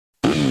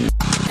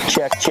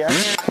check, check.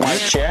 Mic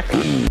check.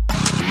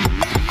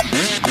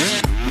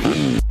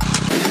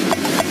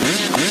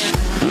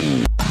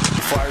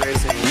 Fly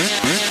racing.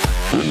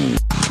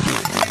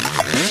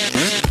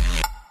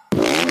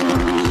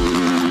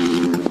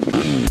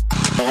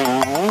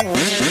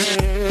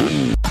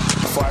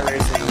 Fly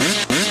racing.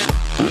 Fly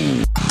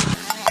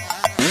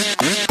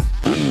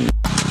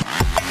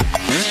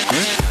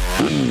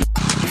racing.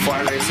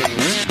 Fly racing.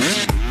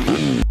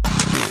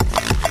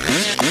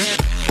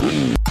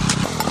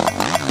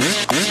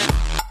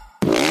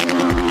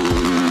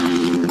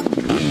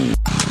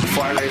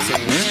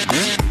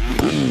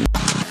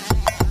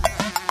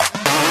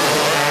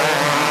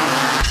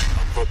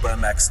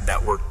 MX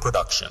Network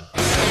production.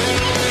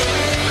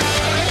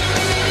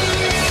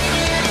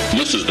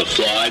 This is the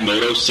Fly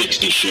Moto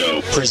 60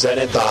 Show,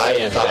 Presented by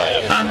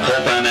NFAB. on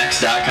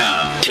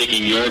PulpMX.com,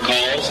 taking your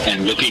calls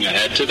and looking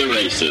ahead to the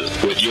races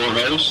with your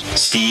host,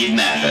 Steve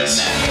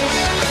Matthes.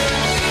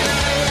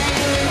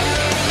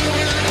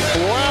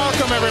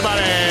 Welcome,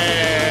 everybody.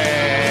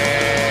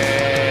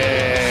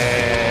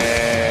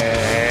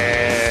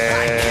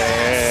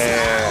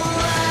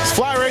 It's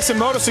Fly Racing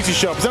Moto 60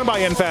 Show, presented by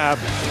NFAB.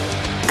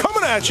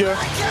 Coming at you.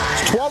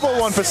 It's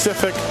 12:01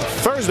 Pacific,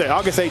 Thursday,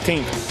 August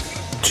 18th.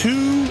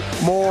 2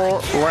 more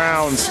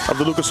rounds of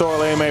the Lucas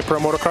Oil AMA Pro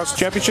Motocross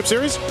Championship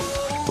Series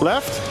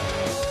left.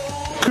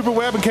 Cooper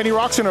Webb and Kenny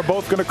Roczen are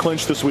both going to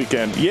clinch this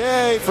weekend.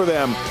 Yay for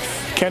them.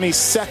 Kenny's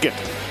second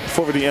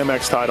for the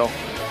MX title.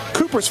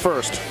 Cooper's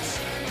first.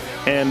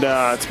 And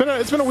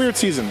it's been a weird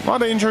season. A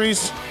lot of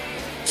injuries,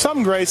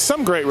 some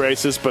great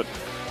races, but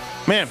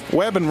man,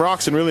 Webb and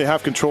Roczen really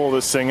have control of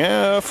this thing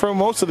for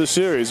most of the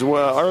series.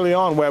 Well, early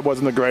on, Webb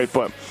wasn't the great,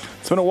 but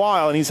it's been a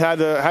while, and he's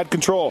had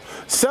control.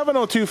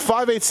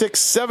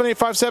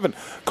 702-586-7857.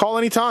 Call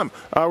anytime.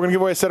 We're going to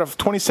give away a set of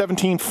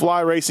 2017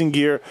 Fly Racing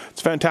gear. It's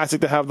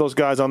fantastic to have those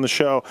guys on the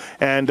show.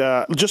 And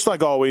just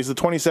like always, the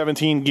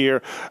 2017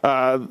 gear,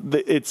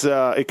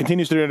 it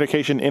continues to do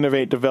education,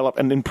 innovate, develop,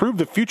 and improve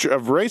the future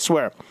of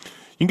racewear.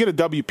 You can get a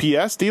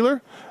WPS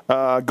dealer.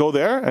 Go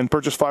there and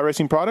purchase Fly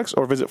Racing products,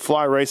 or visit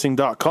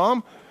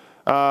flyracing.com.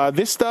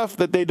 This stuff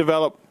that they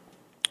develop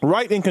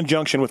right in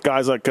conjunction with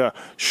guys like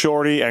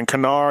Shorty and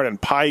Kennard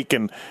and Pike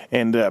and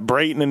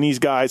Brayton and these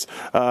guys.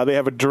 They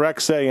have a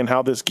direct say in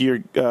how this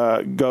gear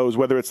goes,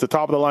 whether it's the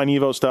top-of-the-line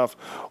Evo stuff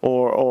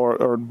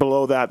or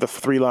below that, the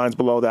 3 lines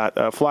below that.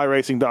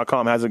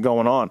 Flyracing.com has it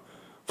going on.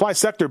 Fly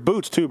Sector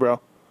boots, too,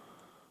 bro.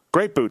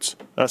 Great boots.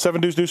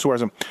 7 Deuce wears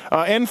them.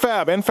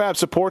 NFAB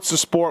supports the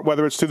sport,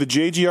 whether it's to the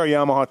JGR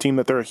Yamaha team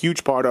that they're a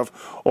huge part of,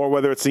 or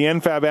whether it's the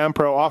NFAB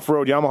Ampro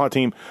off-road Yamaha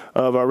team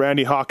of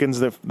Randy Hawkins.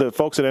 The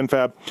folks at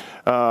NFAB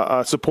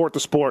support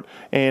the sport.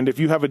 And if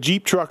you have a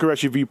Jeep, truck, or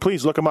SUV,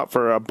 please look them up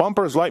for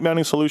bumpers, light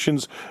mounting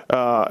solutions,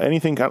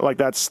 anything kind of like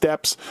that,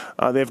 steps.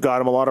 They've got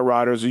them. A lot of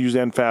riders who use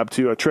NFAB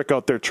to trick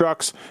out their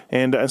trucks,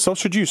 and so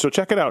should you. So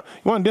check it out.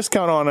 You want a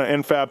discount on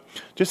NFAB,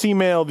 just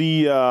email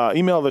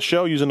the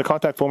show using the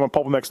contact form on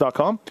pulpmx.com,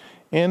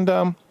 and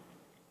we'll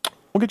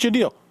get you a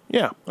deal.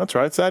 Yeah, that's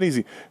right. It's that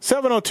easy.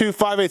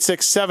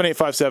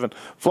 702-586-7857.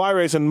 Fly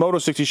Racing Moto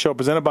 60 Show,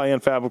 presented by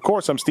NFAB. Of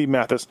course, I'm Steve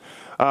Matthes.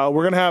 We're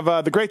going to have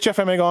the great Jeff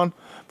Emig on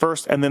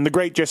first, and then the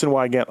great Jason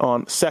Wygant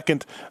on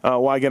second.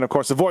 Wygant, of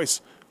course, the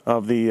voice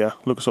of the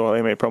Lucas Oil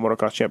AMA Pro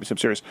Motocross Championship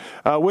Series.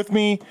 With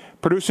me,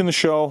 producing the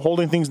show,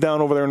 holding things down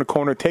over there in the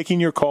corner,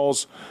 taking your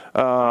calls,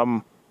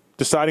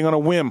 deciding on a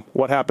whim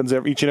what happens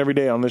each and every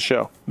day on this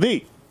show.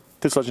 The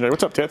Tits Legendary.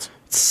 What's up, Tits?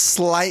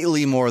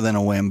 Slightly more than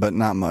a whim, but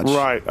not much.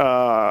 Right.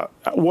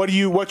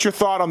 What's your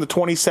thought on the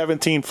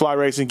 2017 Fly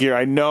Racing gear?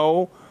 I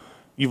know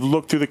you've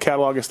looked through the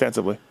catalog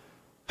extensively.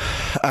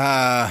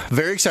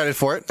 Very excited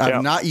for it.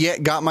 I've not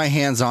yet got my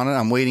hands on it.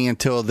 I'm waiting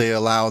until they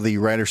allow the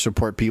rider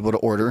support people to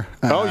order.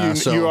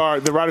 You are.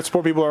 The rider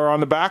support people are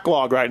on the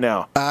backlog right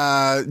now.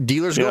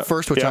 Dealers go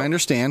first, which I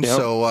understand. Yep.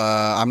 So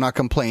I'm not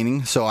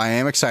complaining. So I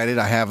am excited.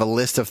 I have a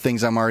list of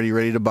things I'm already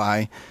ready to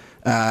buy.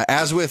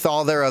 As with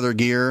all their other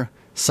gear,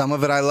 some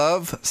of it I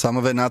love, some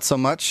of it not so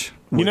much,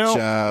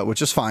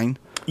 which is fine.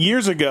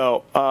 Years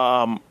ago,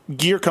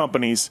 gear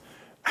companies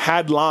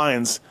had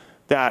lines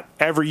that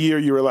every year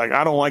you were like,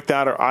 I don't like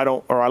that, or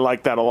I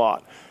like that a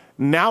lot.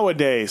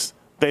 Nowadays,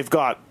 they've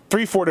got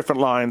 3-4 different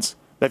lines.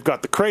 They've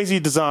got the crazy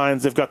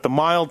designs. They've got the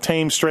mild,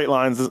 tame, straight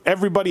lines.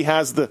 Everybody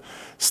has the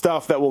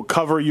stuff that will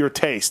cover your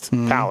taste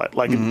palette.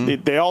 Like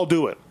they all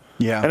do it.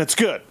 Yeah, and it's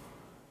good.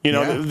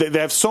 They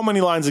have so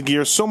many lines of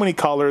gear, so many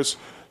colors,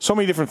 so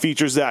many different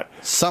features that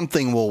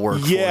something will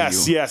work.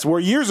 Yes, for you. Yes. Where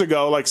years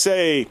ago, like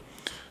say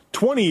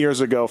 20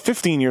 years ago,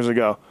 15 years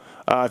ago,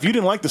 if you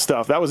didn't like the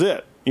stuff, that was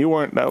it. You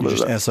weren't. That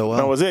was SOL.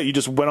 That was it. You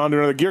just went on to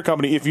another gear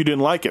company if you didn't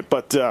like it.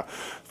 But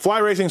Fly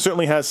Racing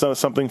certainly has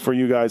something for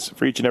you guys,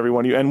 for each and every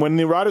one of you. And when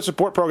the rider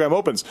support program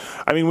opens,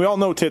 I mean, we all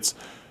know, Tits,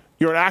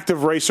 you're an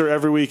active racer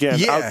every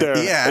weekend out there.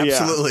 Yeah,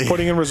 absolutely.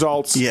 Putting in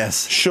results.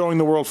 Yes. Showing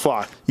the world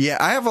fly. Yeah,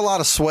 I have a lot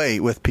of sway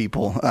with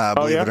people,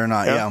 believe it or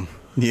not. Yeah.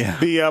 Yeah.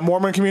 The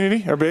Mormon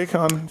community are big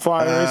on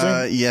fly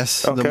racing?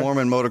 Yes, Okay. the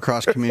Mormon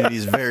motocross community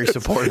is very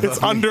supportive.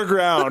 It's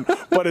underground,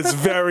 but it's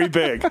very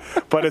big.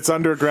 But it's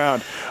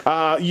underground.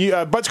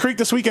 Butts Creek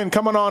this weekend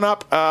coming on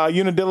up.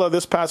 Unadilla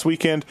this past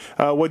weekend.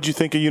 What did you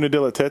think of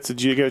Unadilla, Tits?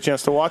 Did you get a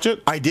chance to watch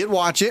it? I did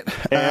watch it.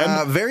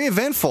 And? Very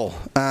eventful.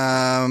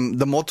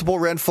 The multiple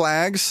red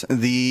flags,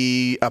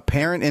 the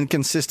apparent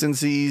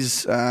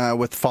inconsistencies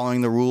with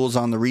following the rules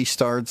on the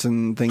restarts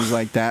and things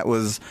like that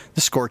was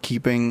the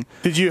scorekeeping.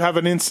 Did you have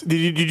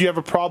did you have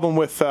a problem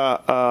with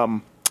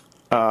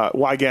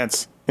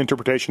Wygant's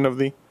interpretation of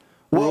the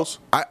rules?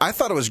 I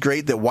thought it was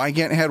great that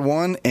Wygant had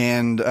one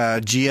and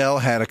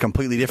GL had a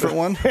completely different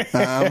one.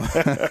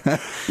 Yeah,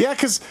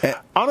 because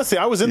honestly,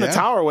 I was in the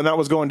tower when that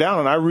was going down,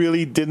 and I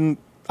really didn't.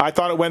 I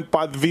thought it went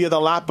via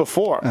the lap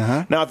before.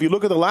 Now, if you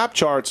look at the lap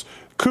charts,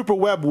 Cooper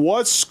Webb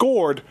was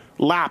scored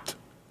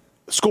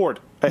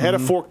ahead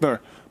of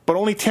Faulkner, but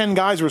only 10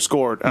 guys were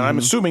scored, and I'm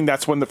assuming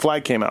that's when the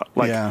flag came out.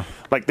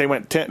 Like they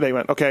went 10, they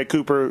went, okay,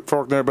 Cooper,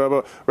 Faulkner, blah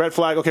blah, red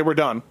flag, okay, we're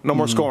done, no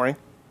more scoring.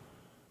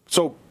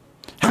 So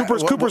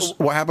Cooper's.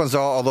 What happens to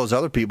all those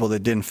other people that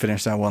didn't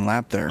finish that one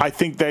lap there? I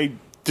think they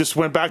just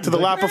went back to the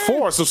lap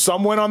before. So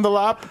some went on the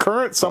lap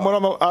current, some went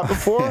on the lap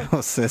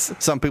before.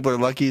 Some people are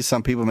lucky,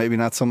 some people maybe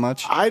not so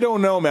much. I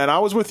don't know, man. I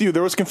was with you.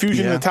 There was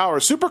confusion in the tower.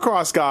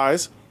 Supercross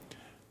guys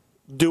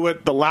do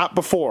it the lap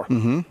before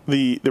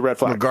the red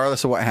flag,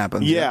 regardless of what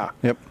happens. Yeah.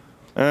 Yep.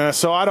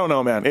 So I don't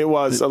know, man. It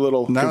was a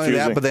little not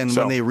confusing. only that, but then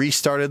when they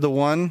restarted the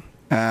one,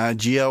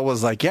 GL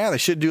was like, yeah, they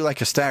should do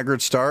like a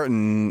staggered start,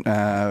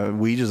 and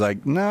we just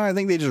like, no, I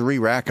think they just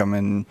re-rack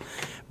them.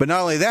 But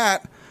not only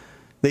that,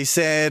 they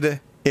said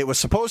it was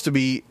supposed to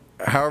be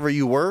however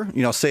you were.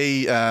 You know,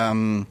 say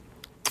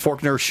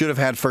Faulkner should have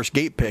had first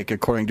gate pick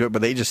according to it,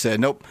 but they just said,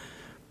 nope,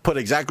 put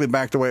exactly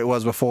back the way it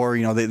was before.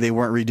 You know, they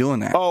weren't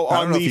redoing that. Oh,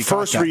 on the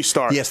first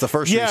restart. Yes, the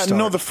first restart. Yeah,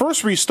 no, the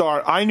first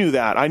restart, I knew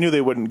that. I knew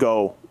they wouldn't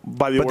go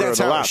by the order of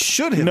the lap. It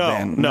should have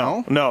been.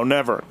 No,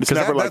 never. It's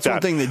never like that. That's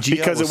one thing that GL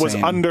because was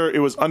saying. It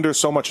was under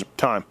so much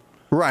time.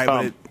 Right,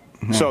 but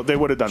so they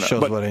would have done that.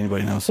 Shows what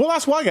anybody knows. Well,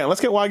 that's Wygant. Let's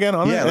get Wygant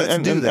on. Yeah, let's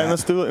do that. And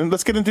let's do it. And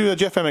let's get into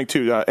Jeff Emig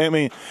too.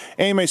 AMA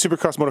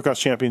Supercross Motocross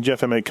Champion Jeff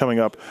Emig coming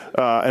up,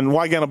 and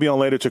Wygant will be on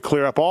later to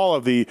clear up all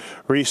of the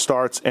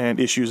restarts and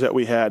issues that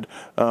we had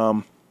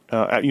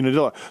at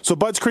Unadilla. So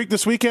Budds Creek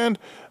this weekend,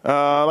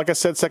 like I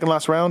said, second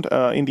last round.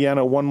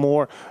 Indiana, one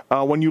more.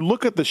 When you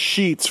look at the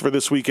sheets for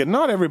this weekend,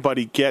 not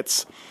everybody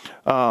gets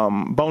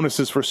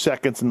bonuses for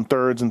seconds and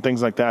thirds and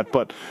things like that,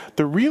 but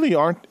there really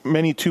aren't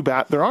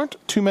there aren't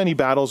too many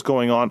battles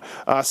going on.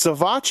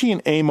 Savachi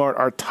and Amart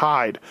are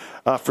tied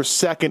for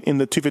second in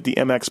the 250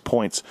 MX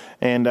points,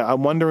 and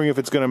I'm wondering if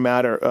it's going to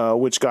matter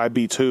which guy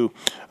beats who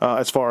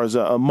as far as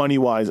money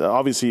wise.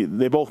 Obviously,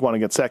 they both want to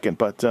get second,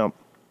 but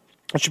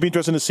it should be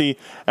interesting to see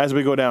as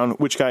we go down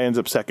which guy ends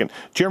up second.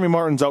 Jeremy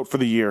Martin's out for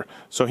the year,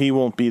 so he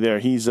won't be there.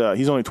 He's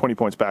only 20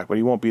 points back, but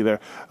he won't be there.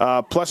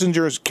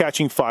 Plessinger's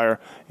catching fire,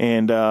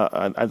 and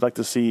I'd like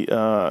to see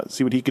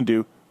what he can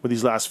do with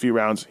these last few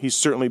rounds. He's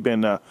certainly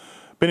been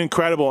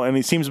incredible, and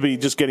he seems to be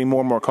just getting more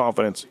and more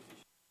confidence.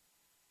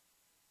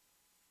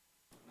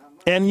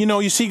 And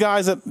you see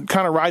guys that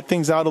kind of ride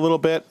things out a little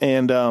bit,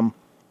 and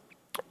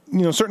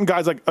certain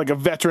guys like a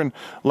veteran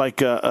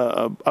like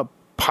a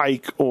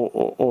Pike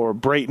or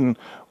Brayton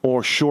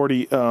or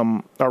Shorty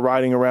are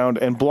riding around,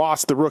 and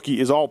Bloss, the rookie,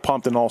 is all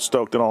pumped and all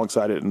stoked and all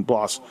excited. And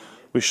Bloss,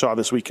 we saw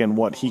this weekend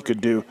what he could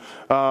do.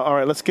 All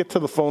right, let's get to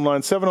the phone line,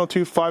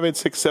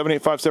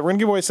 702-586-7857. We're going to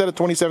give away a set of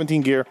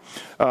 2017 gear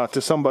to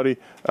somebody.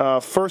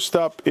 First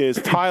up is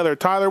Tyler.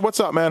 Tyler,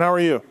 what's up, man? How are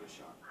you?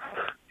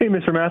 Hey,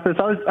 Mr. Matthes.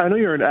 I know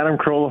you're an Adam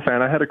Carolla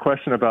fan. I had a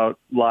question about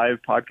live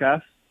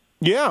podcasts.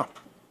 Yeah.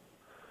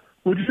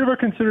 Would you ever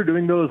consider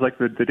doing those like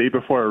the day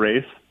before a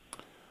race?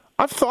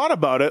 I've thought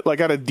about it, like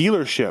at a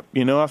dealership.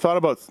 I've thought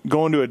about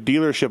going to a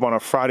dealership on a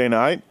Friday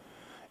night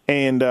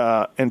and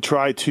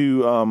try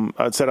to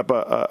set up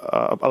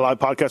a live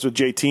podcast with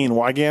JT and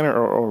Wygant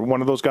or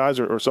one of those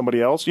guys or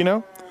somebody else.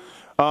 Yeah.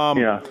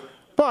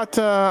 But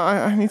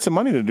I need some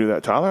money to do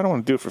that, Tyler. I don't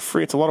want to do it for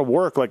free. It's a lot of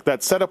work. Like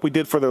that setup we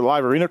did for the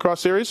live Arena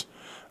Cross series,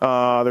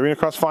 the Arena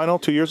Cross final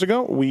 2 years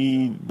ago.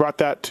 We brought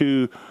that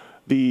to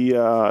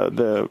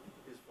the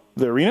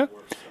arena,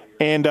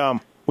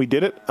 and we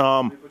did it.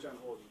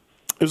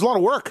 It was a lot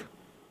of work,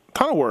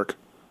 ton of work.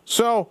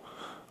 So,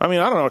 I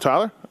don't know,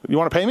 Tyler. You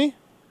want to pay me?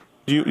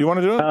 Do you want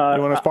to do it?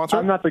 You want to sponsor?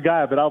 I'm not the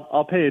guy, but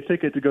I'll pay a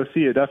ticket to go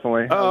see it.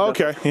 Definitely. Oh,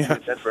 okay. Yeah.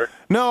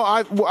 No,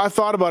 I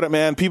thought about it,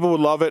 man. People would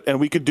love it, and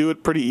we could do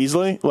it pretty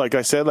easily. Like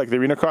I said, like the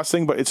Arena Cross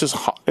thing, but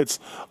it's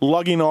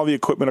lugging all the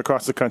equipment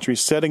across the country,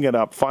 setting it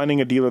up,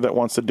 finding a dealer that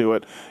wants to do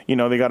it. They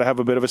got to have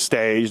a bit of a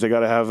stage. They got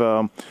to have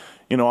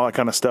all that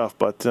kind of stuff.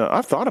 But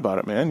I've thought about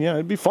it, man. Yeah,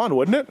 it'd be fun,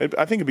 wouldn't it?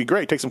 I think it'd be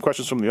great. Take some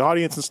questions from the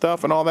audience and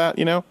stuff and all that,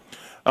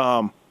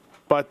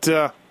 But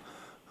I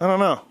don't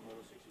know.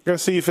 Got to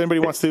see if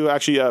anybody wants to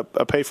actually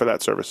pay for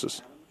that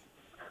services.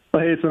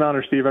 Well, hey, it's an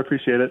honor, Steve. I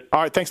appreciate it.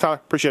 All right, thanks, Tyler.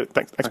 Appreciate it.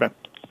 Thanks, man.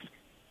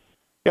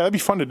 Yeah, that'd be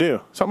fun to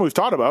do. Something we've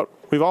thought about.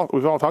 We've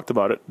all talked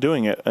about it,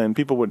 doing it, and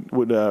people would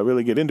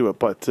really get into it.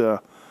 But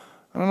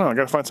I don't know. I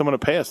got to find someone to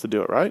pay us to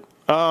do it, right?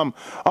 All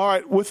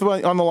right,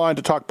 on the line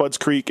to talk Budds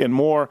Creek and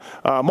more,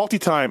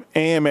 multi-time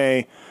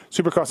AMA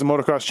Supercross and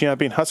Motocross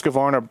champion,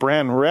 Husqvarna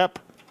brand rep,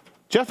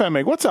 Jeff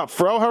Emig. What's up,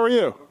 Fro? How are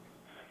you?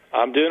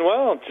 I'm doing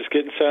well. Just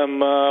getting some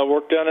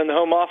work done in the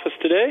home office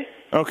today.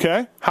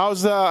 Okay.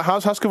 How's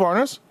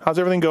Husqvarna's? How's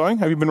everything going?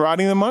 Have you been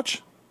riding them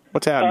much?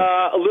 What's happening?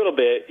 A little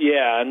bit,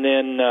 yeah. And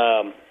then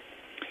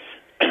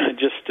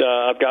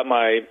I've got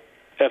my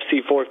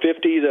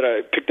FC450 that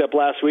I picked up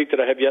last week that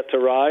I have yet to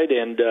ride,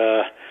 and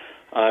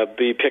I'll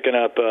be picking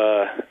up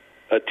a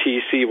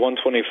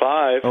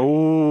TC125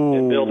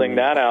 and building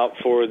that out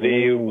for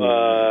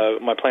the.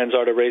 My plans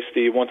are to race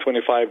the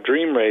 125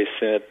 Dream Race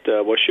at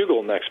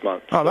Washougal next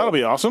month. Oh, that'll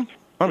be awesome.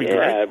 That'll be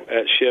great.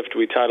 At Shift,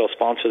 we title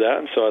sponsor that,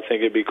 and so I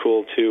think it'd be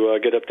cool to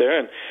get up there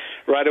and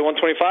ride a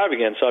 125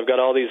 again. So I've got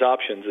all these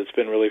options. It's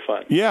been really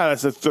fun. Yeah,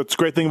 that's a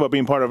great thing about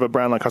being part of a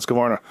brand like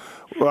Husqvarna.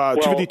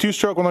 250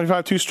 two-stroke,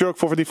 125 two-stroke,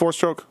 450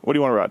 four-stroke. What do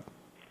you want to ride?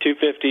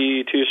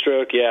 250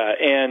 two-stroke, yeah.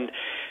 And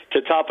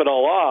to top it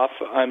all off,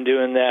 I'm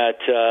doing that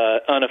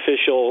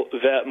unofficial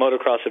Vet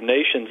Motocross of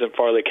Nations in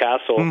Farley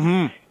Castle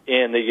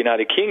in the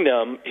United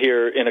Kingdom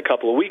here in a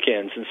couple of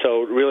weekends. And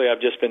so really I've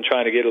just been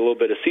trying to get a little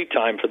bit of seat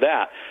time for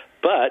that.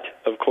 But,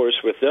 of course,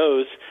 with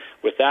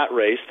that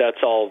race,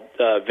 that's all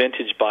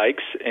vintage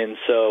bikes. And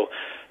so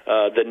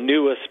the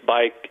newest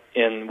bike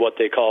in what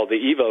they call the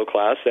Evo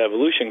class, the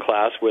Evolution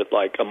class, with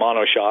like a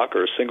monoshock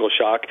or a single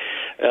shock,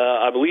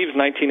 I believe is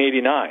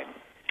 1989.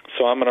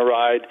 So I'm going to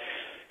ride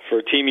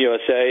for Team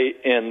USA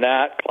in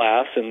that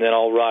class, and then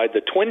I'll ride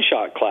the twin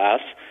shock class,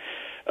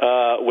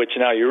 which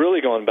now you're really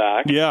going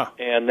back. Yeah.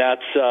 And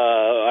that's,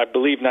 I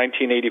believe,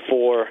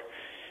 1984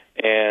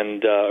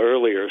 and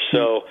earlier.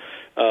 So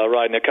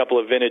riding a couple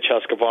of vintage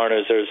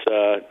Husqvarnas. There's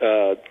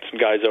some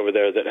guys over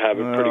there that have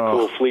a pretty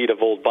cool fleet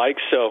of old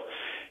bikes. So,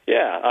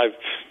 yeah,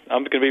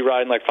 I'm going to be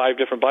riding like 5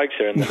 different bikes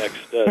here in the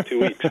next 2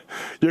 weeks.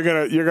 You're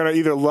gonna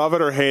either love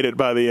it or hate it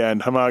by the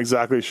end. I'm not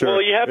exactly sure.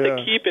 Well, you have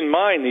to keep in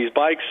mind these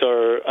bikes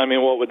are, I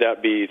mean, what would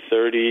that be,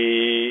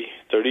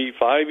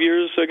 35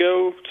 years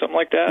ago, something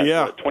like that?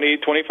 Yeah.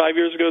 25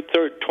 years ago,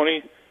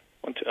 20,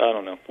 I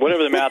don't know.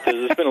 Whatever the math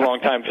is, it's been a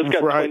long time. If it's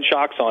got twin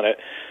shocks on it,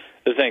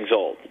 the thing's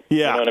old. Yeah.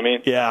 You know what I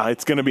mean? Yeah,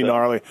 it's going to be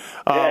gnarly.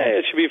 Yeah,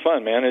 it should be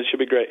fun, man. It should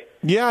be great.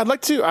 Yeah, I'd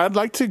like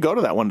to go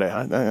to that one day.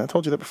 I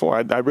told you that before.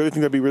 I really think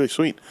that'd be really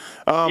sweet.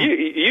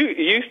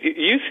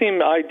 You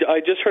seem.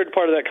 I just heard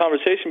part of that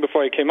conversation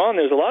before I came on.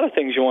 There's a lot of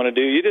things you want to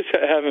do. You just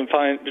having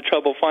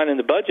trouble finding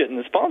the budget and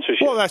the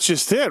sponsorship. Well, that's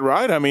just it,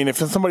 right? I mean, if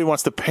somebody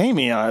wants to pay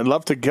me, I'd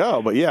love to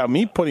go. But yeah,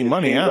 me putting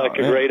money out. Seems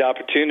like a great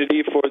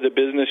opportunity for the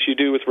business you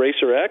do with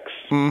Racer X.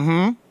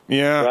 Mm-hmm.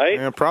 Yeah. Right.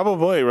 Yeah,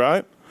 probably.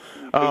 Right.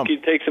 You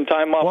take some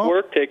time off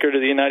work, take her to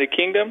the United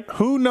Kingdom.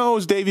 Who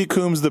knows Davey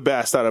Coombs the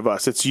best out of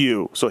us? It's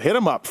you. So hit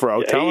him up,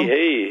 Fro. Tell him.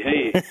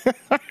 Hey. Hit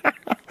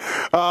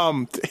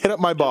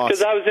up my boss.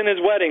 Because I was in his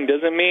wedding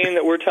doesn't mean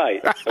that we're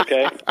tight,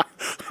 okay?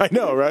 I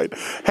know, right?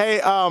 Hey,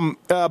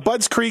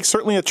 Budds Creek,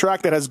 certainly a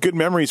track that has good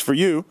memories for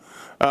you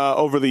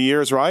over the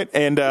years, right?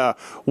 And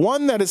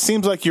one that it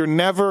seems like you're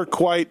never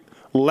quite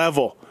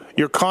level.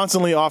 You're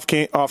constantly off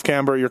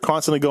camber. You're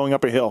constantly going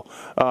up a hill.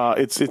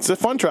 It's a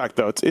fun track,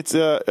 though. It's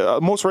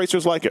most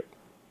racers like it.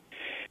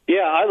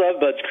 Yeah, I love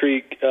Budds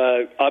Creek.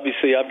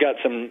 Obviously, I've got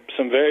some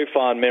very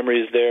fond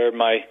memories there.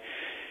 My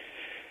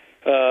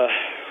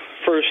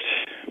first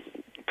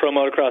Pro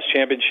Motocross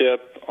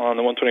Championship on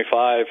the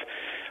 125,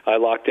 I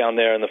locked down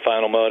there in the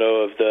final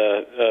moto of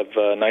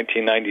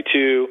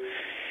 1992.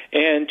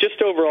 And just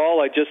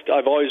overall,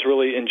 I've always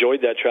really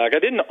enjoyed that track. I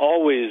didn't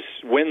always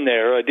win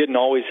there. I didn't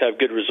always have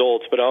good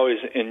results, but I always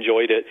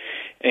enjoyed it.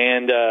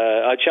 And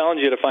I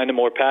challenge you to find a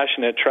more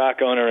passionate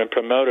track owner and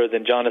promoter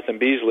than Jonathan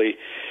Beasley.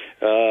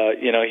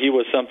 He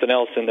was something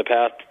else in the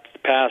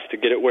past to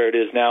get it where it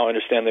is now. I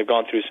understand they've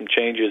gone through some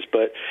changes,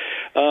 but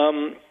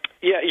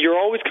you're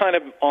always kind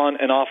of on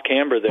and off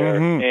camber there.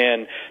 Mm-hmm.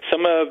 And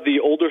some of the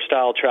older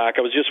style track,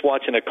 I was just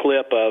watching a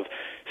clip of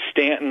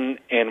Stanton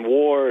and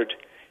Ward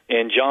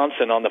and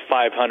Johnson on the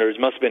 500s,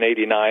 must have been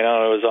 89. I don't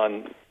know, it was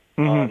on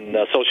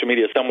social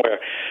media somewhere.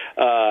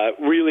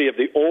 Really of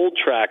the old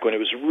track when it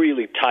was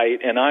really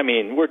tight, and I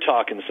mean, we're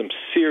talking some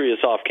serious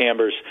off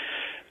cambers.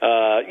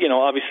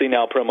 Obviously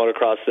now Pro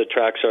Motocross, the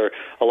tracks are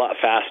a lot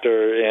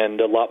faster and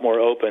a lot more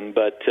open,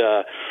 but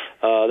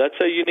that's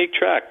a unique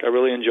track. I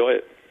really enjoy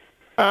it.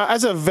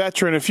 As a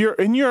veteran, if you're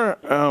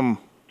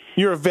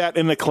a vet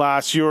in the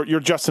class,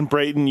 you're Justin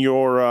Brayton,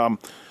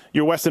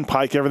 you're Weston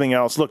Pike, everything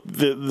else. Look,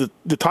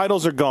 the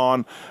titles are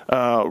gone.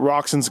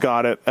 Roxon's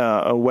got it.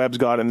 Webb's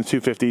got it in the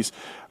 250s.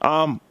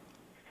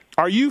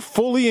 Are you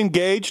fully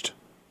engaged,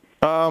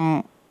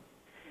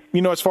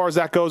 as far as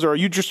that goes, or are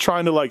you just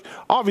trying to,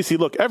 obviously,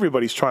 look,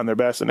 everybody's trying their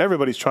best and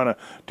everybody's trying to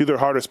do their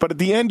hardest, but at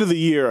the end of the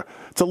year,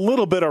 it's a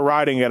little bit of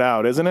riding it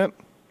out, isn't it?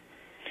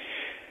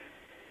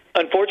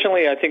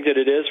 Unfortunately, I think that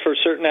it is for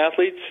certain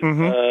athletes.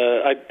 Mm-hmm.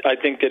 I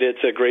think that it's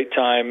a great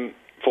time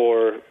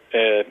for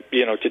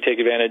to take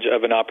advantage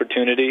of an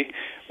opportunity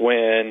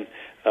when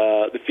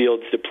the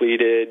field's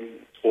depleted,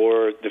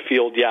 or the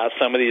field. Yeah,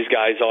 some of these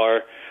guys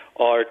are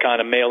are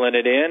kind of mailing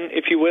it in,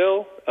 if you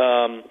will.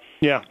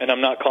 Yeah. And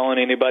I'm not calling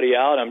anybody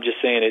out. I'm just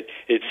saying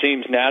it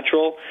seems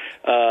natural.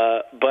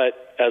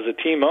 But as a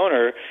team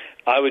owner,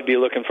 I would be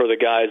looking for the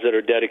guys that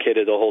are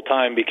dedicated the whole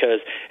time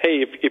because,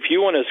 hey, if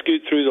you want to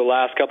scoot through the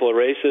last couple of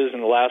races in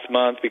the last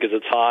month because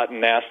it's hot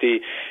and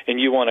nasty and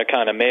you want to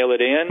kind of mail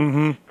it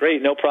in,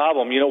 great, no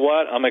problem. You know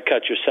what? I'm going to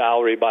cut your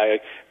salary by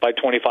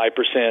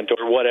 25%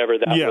 or whatever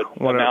that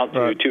would amount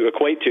to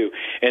equate to.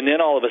 And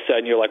then all of a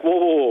sudden you're like,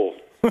 whoa,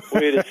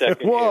 wait a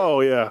second. Whoa,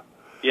 yeah.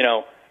 You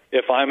know,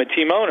 if I'm a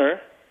team owner,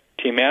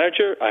 team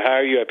manager, I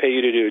hire you, I pay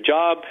you to do a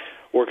job,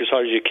 work as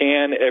hard as you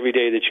can every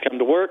day that you come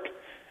to work,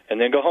 and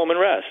then go home and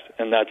rest.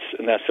 And that's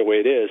the way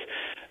it is.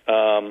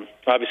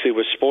 Obviously,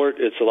 with sport,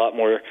 it's a lot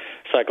more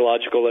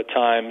psychological at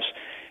times.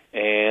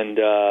 And,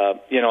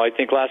 I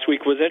think last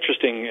week was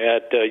interesting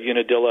at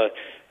Unadilla.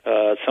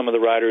 Some of the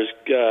riders,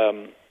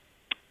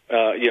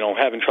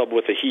 having trouble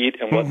with the heat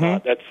and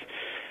whatnot.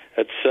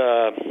 It's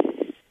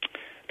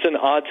an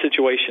odd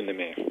situation to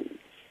me.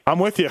 I'm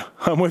with you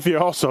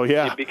also,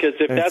 yeah. Because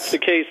if that's the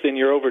case, then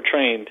you're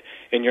overtrained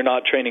and you're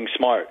not training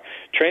smart.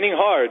 Training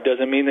hard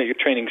doesn't mean that you're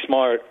training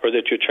smart or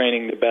that you're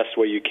training the best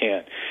way you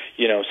can.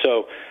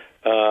 So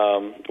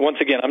once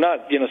again, I'm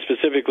not,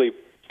 specifically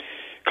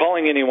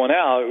calling anyone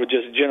out, we're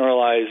just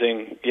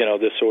generalizing,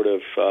 this sort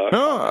of...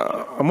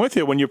 No, I'm with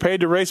you. When you're paid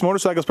to race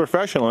motorcycles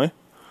professionally...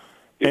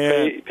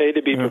 You're paid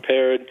to be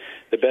prepared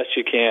the best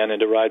you can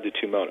and to ride the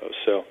two motos,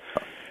 so...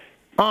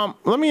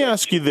 let me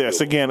ask you this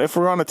again. If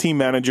we're on a team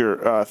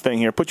manager thing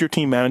here, put your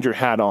team manager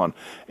hat on.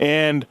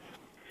 And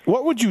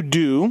what would you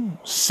do,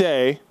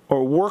 say,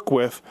 or work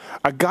with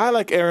a guy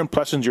like Aaron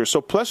Plessinger?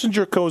 So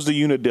Plessinger goes to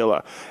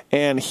Unadilla,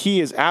 and he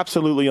is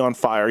absolutely on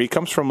fire. He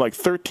comes from like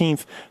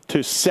 13th to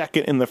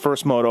 2nd in the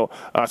first moto.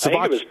 I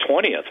think it was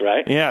 20th,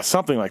 right? Yeah,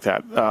 something like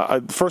that.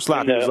 First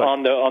lap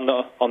on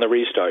the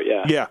restart.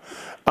 Yeah. Yeah.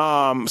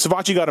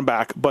 Savacci got him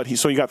back, but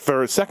he got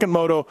third. Second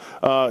moto,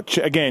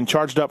 again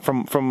charged up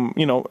from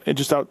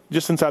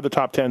just inside the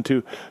top 10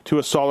 to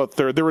a solid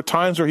third. There were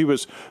times where he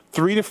was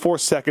 3 to 4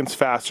 seconds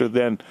faster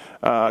than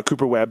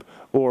Cooper Webb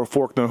or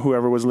Faulkner,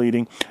 whoever was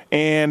leading.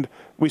 And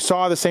we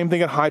saw the same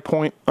thing at High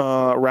Point,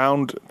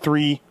 round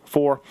 3,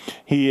 4.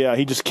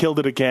 He just killed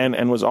it again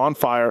and was on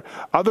fire.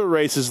 Other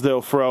races,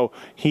 though, Fro,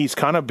 he's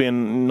kind of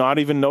been not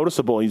even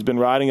noticeable. He's been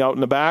riding out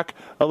in the back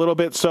a little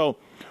bit. So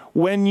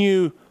when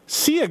you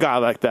see a guy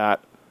like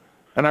that,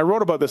 and I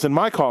wrote about this in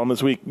my column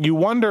this week, you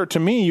wonder,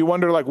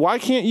 like, why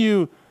can't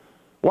you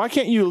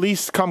at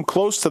least come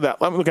close to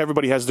that? Look,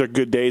 everybody has their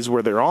good days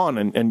where they're on,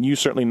 and you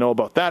certainly know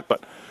about that.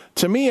 But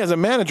to me, as a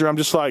manager, I'm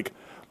just like,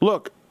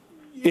 look,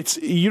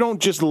 you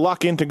don't just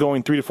luck into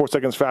going 3 to 4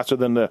 seconds faster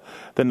than the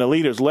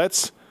leaders.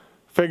 Let's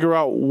figure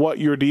out what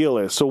your deal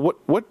is. So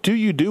what do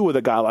you do with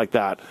a guy like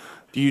that?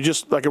 Do you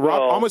just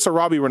almost a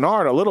Robbie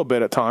Renard a little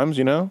bit at times,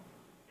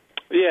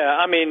 Yeah,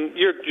 I mean,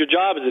 your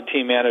job as a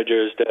team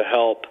manager is to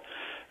help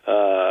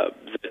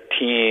the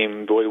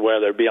team,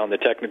 whether it be on the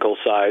technical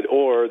side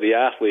or the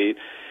athlete,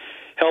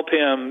 help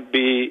him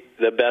be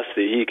the best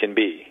that he can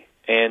be.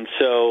 And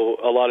so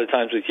a lot of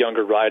times with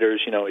younger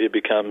riders, it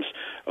becomes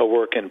a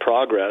work in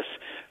progress.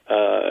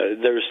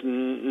 There's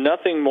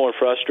nothing more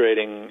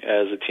frustrating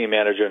as a team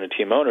manager and a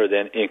team owner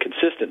than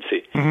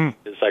inconsistency. Mm-hmm.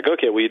 It's like,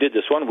 okay, well, you did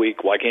this one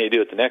week. Why can't you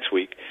do it the next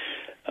week?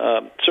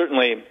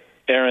 Certainly,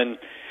 Aaron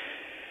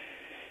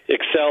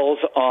excels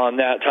on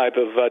that type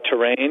of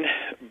terrain,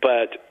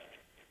 but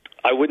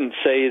I wouldn't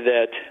say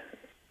that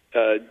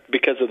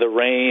because of the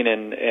rain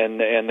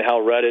and how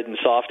rutted and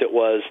soft it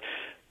was,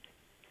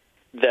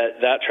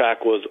 that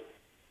track was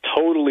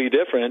totally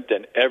different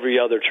than every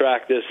other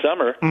track this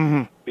summer,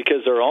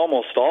 because they're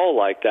almost all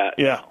like that.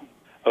 Yeah.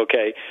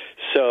 Okay,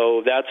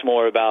 so that's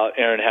more about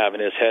Aaron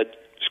having his head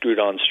screwed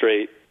on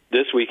straight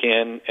this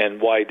weekend, and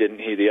why didn't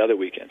he the other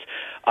weekends?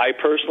 I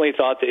personally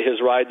thought that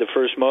his ride, the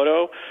first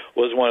moto,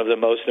 was one of the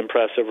most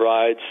impressive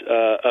rides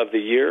of the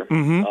year.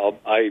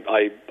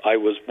 I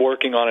was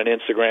working on an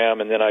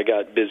Instagram, and then I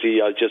got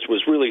busy. I just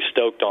was really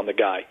stoked on the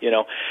guy,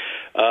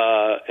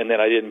 and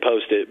then I didn't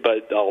post it.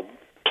 But I'll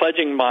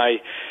pledging my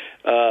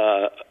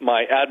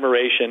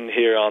admiration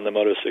here on the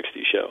Moto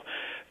 60 show.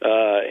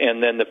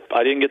 And then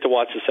I didn't get to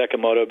watch the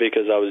second moto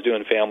because I was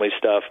doing family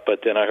stuff, but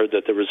then I heard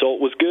that the result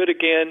was good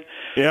again.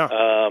 Yeah.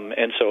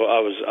 And so I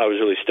was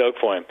really stoked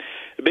for him.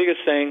 The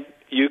biggest thing,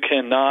 you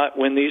cannot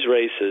win these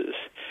races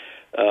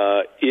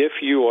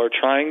if you are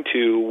trying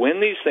to win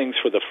these things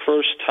for the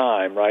first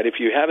time, right? If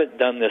you haven't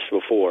done this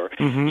before,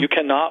 you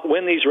cannot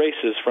win these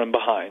races from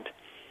behind.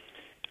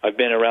 I've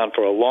been around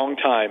for a long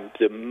time.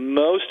 The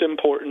most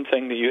important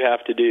thing that you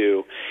have to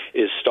do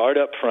is start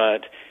up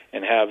front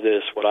and have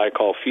this, what I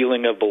call,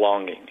 feeling of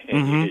belonging.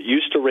 And you get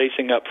used to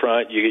racing up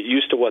front. You get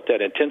used to what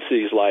that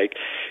intensity is like,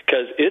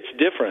 because it's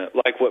different.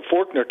 Like what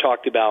Faulkner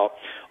talked about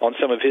on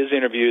some of his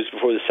interviews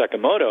before the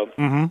second moto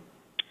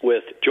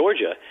with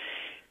Georgia,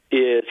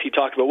 is he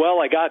talked about,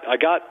 well, I got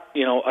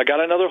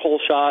another hole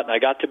shot, and I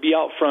got to be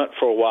out front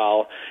for a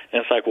while.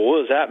 And it's like, well,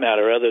 what does that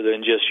matter other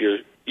than just you're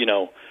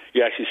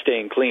actually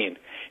staying clean?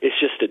 It's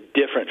just a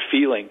different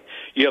feeling.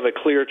 You have a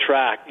clear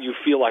track. You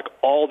feel like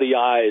all the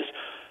eyes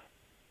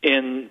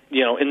in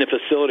the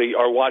facility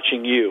are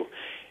watching you.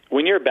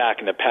 When you're back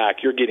in the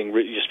pack, you're getting,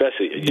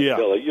 especially in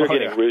Philly, you're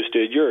getting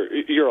roosted.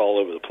 You're all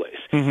over the place.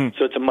 Mm-hmm.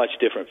 So it's a much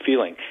different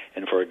feeling.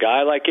 And for a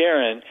guy like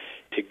Aaron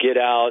to get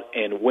out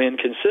and win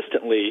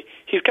consistently,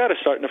 he's got to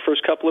start in the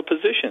first couple of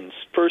positions,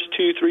 first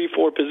 2, 3,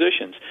 4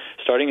 positions.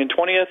 Starting in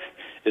 20th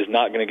is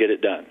not going to get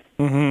it done.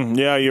 Mm-hmm.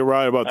 Yeah, you're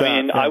right about that.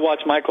 I mean, I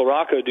watched Michael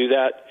Rocco do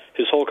that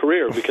his whole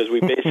career because we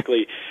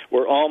basically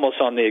were almost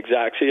on the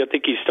exact. See, I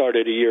think he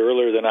started a year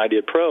earlier than I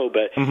did pro,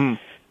 but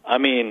I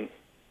mean,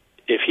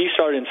 if he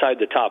started inside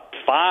the top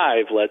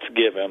 5, let's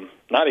give him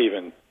not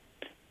even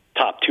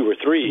top 2 or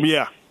 3.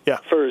 Yeah.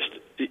 First,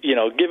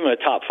 give him a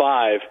top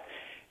 5.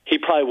 He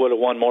probably would have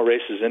won more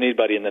races than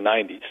anybody in the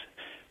 90s,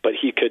 but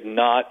he could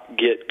not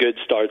get good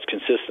starts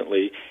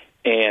consistently.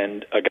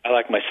 And a guy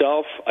like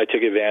myself, I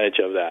took advantage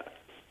of that.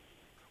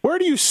 Where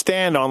do you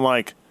stand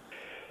on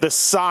the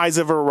size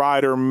of a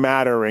rider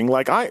mattering?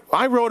 Like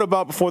I wrote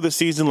about before the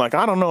season, I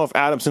don't know if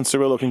Adam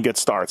Cianciarulo can get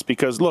starts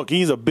because look,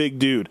 he's a big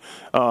dude.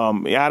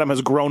 Adam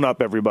has grown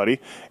up, everybody,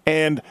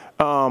 and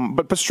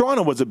but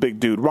Pastrana was a big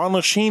dude. Ron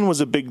Lechien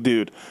was a big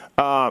dude.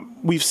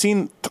 We've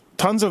seen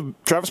tons of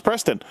Travis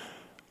Preston.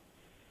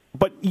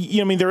 But,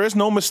 there is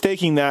no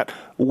mistaking that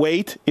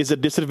weight is a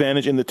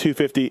disadvantage in the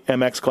 250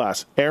 MX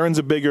class. Aaron's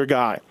a bigger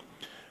guy.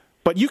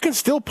 But you can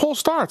still pull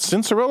starts.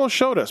 Cianciarulo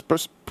showed us.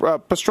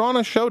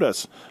 Pastrana showed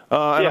us.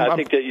 I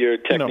think that your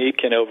technique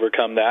can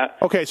overcome that.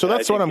 Okay, so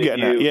that's what I'm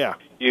getting at, yeah.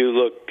 You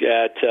look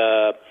at,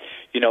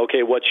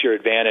 okay, what's your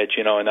advantage?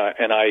 And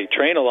I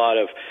train a lot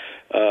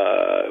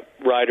of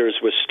riders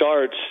with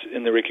starts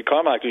in the Ricky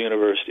Carmichael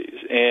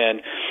universities.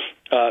 And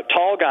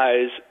tall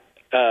guys,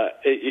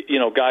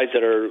 guys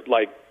that are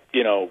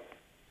 6'1",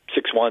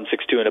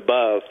 6'2", and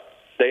above,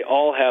 they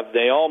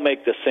all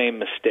make the same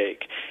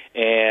mistake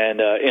and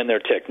in their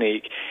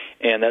technique,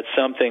 and that's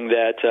something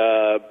that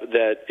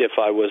if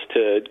I was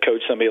to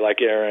coach somebody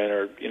like Aaron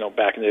or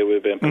back in the day it would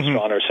have been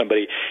Pastrana or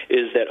somebody,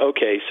 is that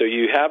okay? So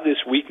you have this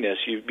weakness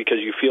because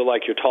you feel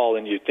like you're tall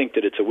and you think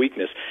that it's a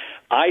weakness.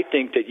 I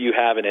think that you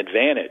have an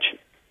advantage.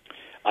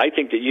 I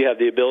think that you have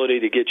the ability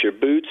to get your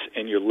boots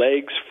and your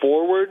legs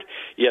forward.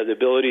 You have the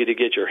ability to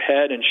get your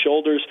head and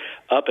shoulders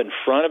up in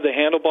front of the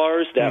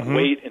handlebars, that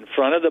weight in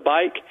front of the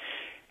bike.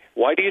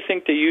 Why do you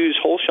think they use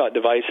hole shot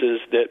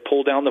devices that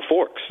pull down the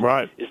forks?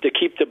 Right. Is to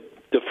keep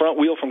the front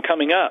wheel from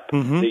coming up.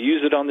 They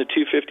use it on the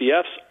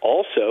 250Fs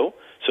also,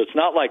 so it's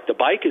not like the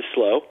bike is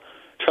slow.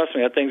 Trust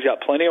me, that thing's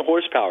got plenty of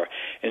horsepower.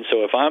 And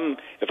so if I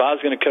was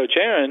going to coach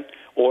Aaron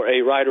or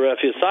a rider of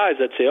his size,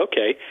 I'd say,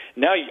 okay,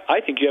 now I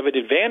think you have an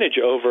advantage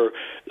over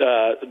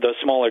the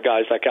smaller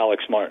guys like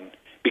Alex Martin,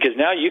 because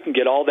now you can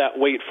get all that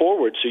weight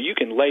forward so you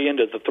can lay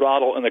into the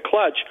throttle and the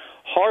clutch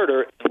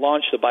harder and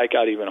launch the bike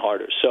out even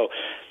harder. So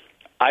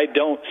I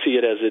don't see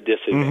it as a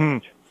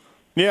disadvantage.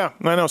 Yeah,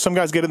 I know. Some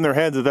guys get in their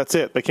heads that that's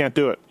it. They can't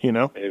do it,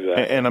 Exactly.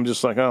 And I'm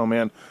just like, oh,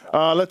 man.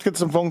 Let's get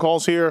some phone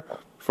calls here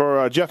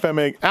for Jeff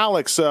Emig.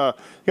 Alex, you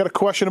got a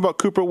question about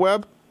Cooper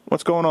Webb?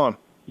 What's going on?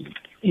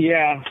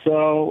 Yeah,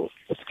 so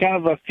it's kind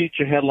of a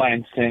future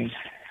headlines thing.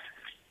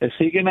 Is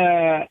he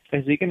gonna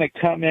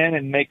come in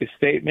and make a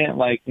statement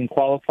like in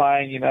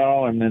qualifying,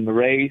 and then the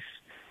race,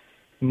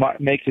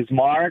 make his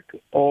mark,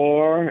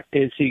 or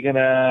is he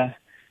gonna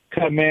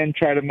come in,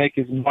 try to make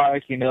his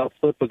mark,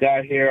 flip a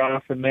guy here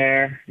off and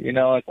there,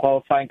 at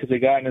qualifying because they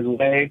got in his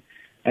way,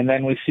 and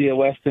then we see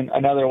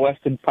another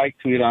Weston Pike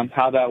tweet on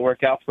how that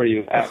worked out for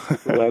you at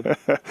Cooper Webb.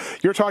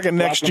 You're talking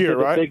next year,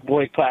 right? Big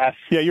boy class.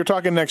 Yeah, you're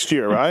talking next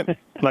year, right?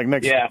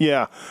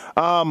 Yeah.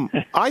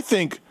 I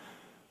think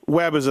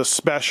Webb is a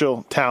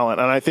special talent,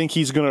 and I think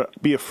he's going to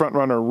be a front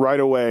runner right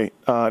away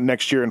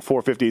next year in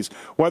 450s.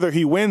 Whether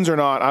he wins or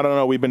not, I don't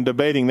know. We've been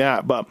debating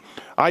that, but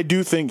I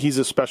do think he's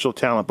a special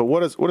talent. But what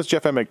does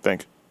Jeff Emig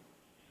think?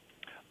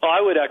 Oh, I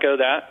would echo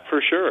that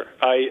for sure.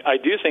 I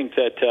do think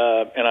that,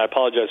 and I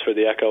apologize for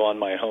the echo on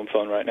my home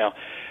phone right now.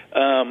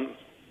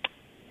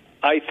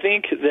 I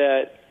think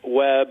that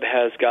Webb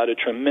has got a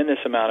tremendous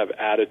amount of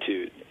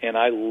attitude, and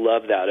I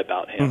love that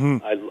about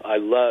him. I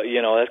love,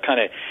 that's kind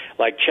of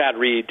like Chad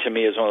Reed to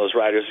me is one of those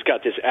riders who's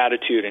got this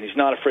attitude, and he's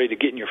not afraid to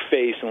get in your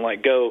face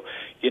and go,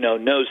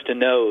 nose to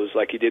nose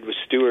like he did with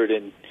Stewart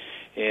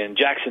in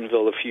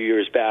Jacksonville a few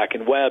years back.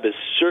 And Webb is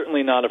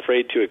certainly not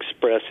afraid to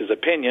express his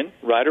opinion,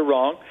 right or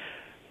wrong.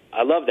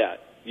 I love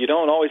that. You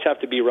don't always have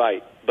to be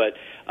right, but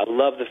I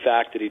love the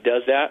fact that he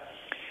does that.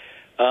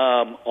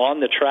 On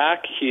the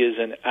track, he is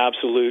an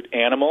absolute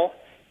animal.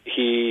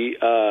 He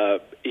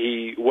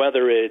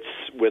whether it's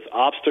with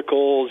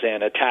obstacles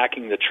and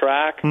attacking the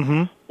track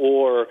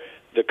or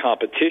the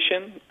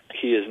competition,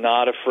 he is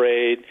not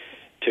afraid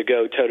to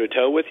go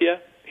toe-to-toe with you.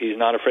 He's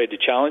not afraid to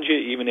challenge you,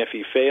 even if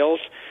he fails.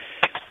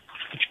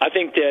 I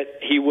think that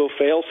he will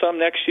fail some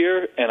next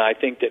year, and I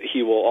think that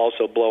he will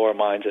also blow our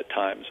minds at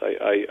times.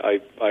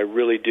 I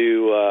really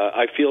do.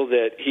 I feel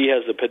that he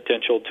has the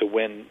potential to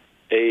win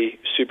a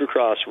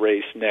Supercross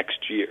race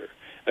next year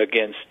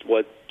against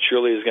what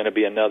surely is going to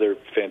be another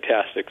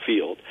fantastic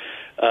field.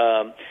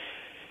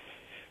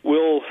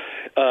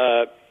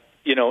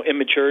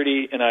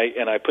 immaturity, and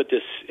I put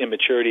this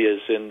immaturity as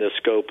in the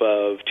scope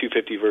of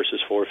 250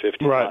 versus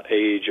 450, right. Not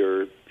age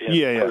or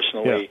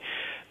personally.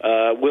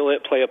 Yeah. Will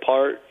it play a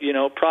part?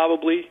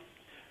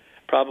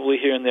 Probably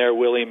here and there.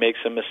 Will he make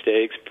some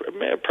mistakes?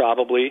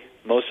 Probably.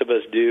 Most of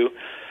us do.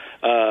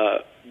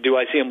 Do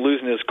I see him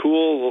losing his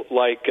cool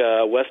like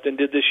Weston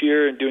did this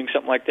year and doing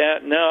something like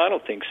that? No, I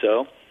don't think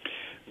so.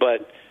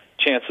 But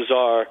chances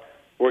are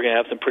we're going to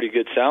have some pretty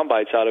good sound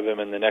bites out of him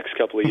in the next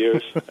couple of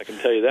years. I can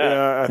tell you that.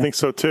 Yeah, I think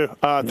so too.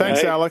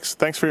 Thanks, Alex.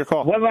 Thanks for your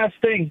call. One last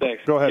thing.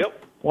 Thanks. Go ahead.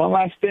 Yep. One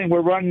last thing.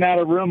 We're running out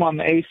of room on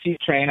the AC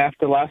train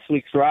after last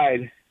week's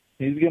ride.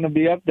 He's going to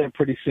be up there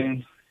pretty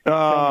soon.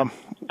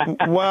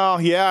 Well,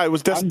 yeah, it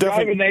was I'm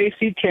driving the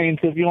AC train,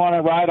 so if you want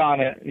to ride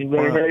on it, you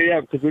better hurry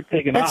up because we're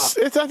taking off.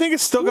 I think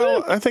it's still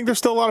got. I think there's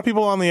still a lot of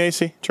people on the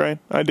AC train.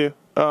 I do.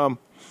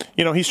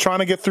 He's trying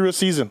to get through a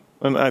season,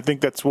 and I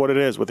think that's what it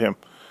is with him.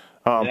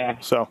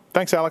 So,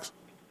 thanks, Alex.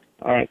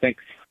 All right,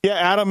 thanks. Yeah,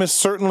 Adam is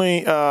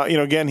certainly,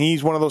 again,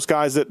 he's one of those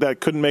guys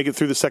that couldn't make it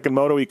through the second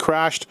moto. He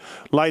crashed,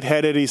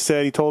 lightheaded, he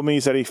said he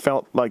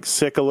felt like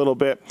sick a little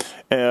bit.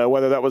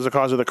 Whether that was the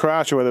cause of the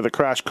crash or whether the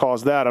crash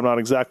caused that, I'm not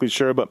exactly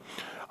sure. But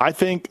I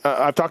think,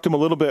 I've talked to him a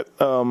little bit,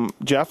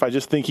 Jeff. I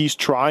just think he's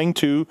trying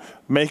to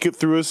make it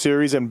through a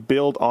series and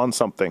build on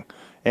something.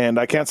 And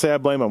I can't say I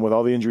blame him with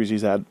all the injuries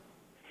he's had.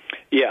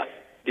 Yeah.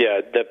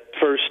 The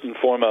first and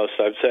foremost,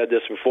 I've said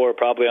this before,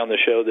 probably on the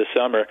show this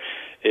summer,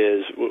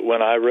 is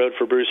when I rode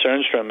for Bruce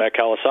Ernstrom at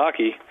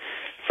Kawasaki,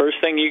 first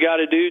thing you got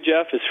to do,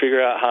 Jeff, is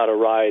figure out how to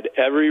ride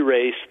every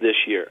race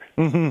this year.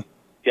 Mm-hmm.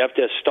 You have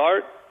to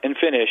start and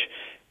finish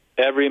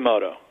every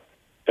moto,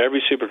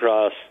 every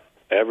Supercross,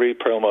 every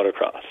Pro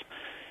Motocross.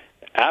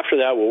 After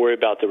that, we'll worry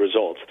about the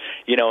results.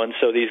 And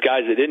so these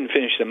guys that didn't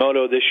finish the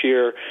moto this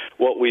year,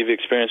 what we've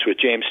experienced with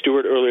James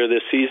Stewart earlier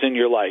this season,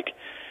 you're like,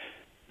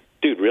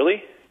 dude,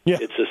 really? Yeah.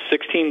 It's a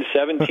 16,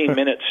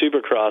 17-minute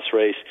Supercross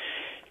race.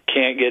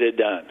 Can't get it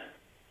done.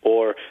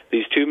 Or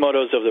these two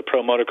motos of the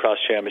Pro Motocross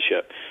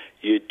Championship.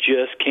 You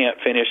just can't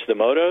finish the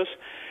motos.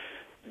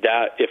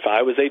 That if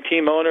I was a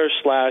team owner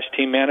 /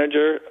 team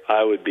manager,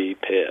 I would be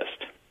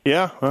pissed.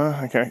 Yeah,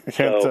 okay. I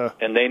can't. So,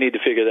 and they need to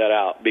figure that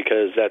out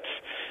because that's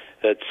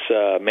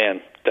a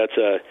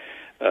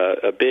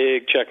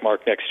big check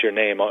mark next to your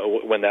name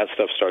when that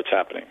stuff starts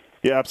happening.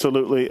 Yeah,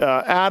 absolutely.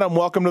 Adam,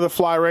 welcome to the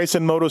Fly Race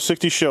and Moto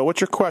 60 show.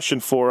 What's your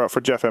question for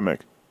Jeff Emig?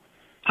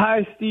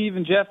 Hi, Steve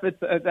and Jeff.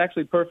 It's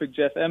actually perfect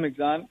Jeff Emig's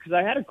on because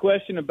I had a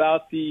question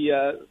about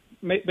the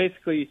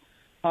basically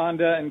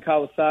Honda and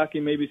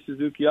Kawasaki, maybe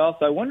Suzuki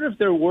also. I wonder if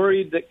they're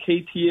worried that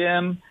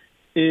KTM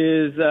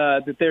is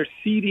that they're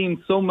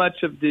ceding so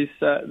much of this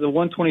the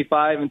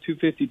 125 and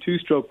 252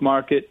 stroke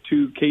market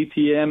to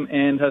KTM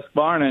and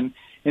Husqvarna,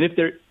 and if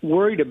they're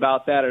worried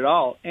about that at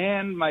all.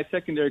 And my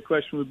secondary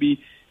question would be,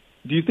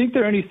 do you think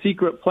there are any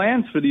secret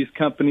plans for these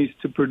companies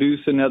to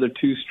produce another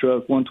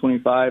two-stroke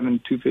 125 and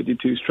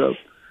 252 stroke?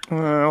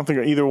 I don't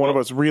think either one of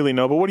us really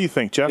know, but what do you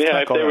think, Jeff?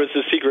 Yeah, if there was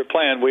a secret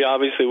plan, we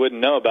obviously wouldn't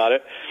know about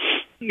it.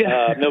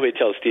 Nobody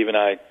tells Steve and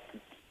I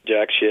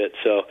jack shit.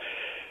 So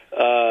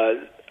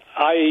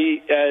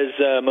as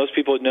most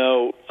people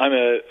know, I'm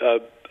a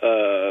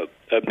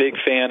big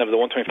fan of the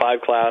 125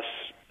 class,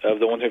 of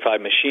the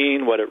 125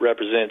 machine, what it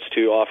represents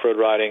to off-road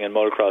riding and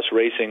motocross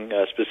racing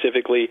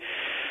specifically.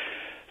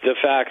 The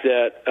fact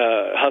that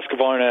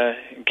Husqvarna,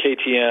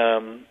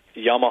 KTM,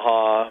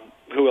 Yamaha,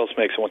 who else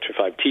makes a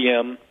 125?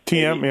 TM,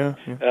 yeah.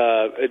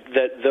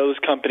 That those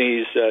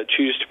companies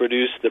choose to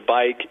produce the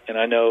bike, and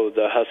I know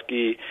the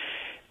Husky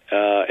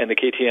and the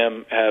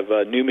KTM have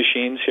new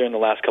machines here in the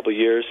last couple of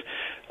years.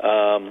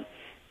 Yamaha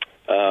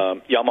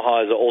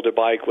is an older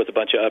bike with a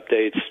bunch of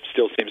updates,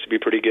 still seems to be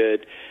pretty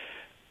good.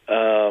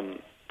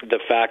 The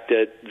fact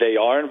that they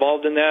are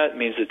involved in that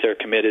means that they're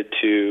committed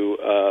to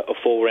a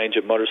full range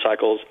of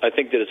motorcycles. I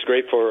think that it's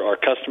great for our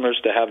customers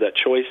to have that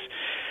choice.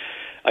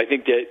 I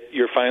think that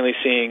you're finally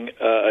seeing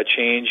a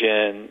change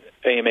in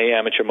AMA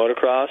Amateur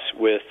Motocross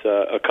with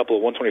a couple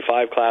of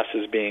 125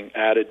 classes being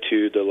added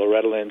to the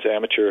Loretta Lynn's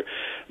Amateur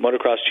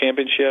Motocross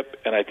Championship,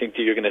 and I think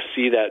that you're going to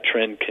see that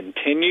trend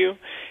continue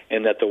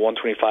and that the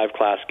 125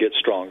 class gets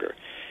stronger.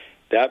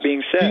 That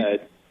being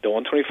said, the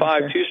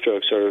 125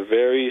 two-strokes are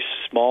very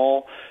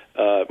small.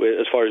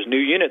 As far as new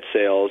unit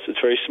sales, it's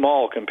very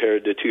small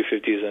compared to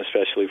 250s and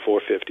especially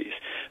 450s.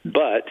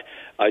 But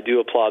I do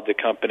applaud the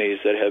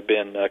companies that have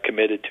been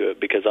committed to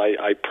it because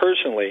I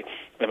personally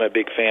am a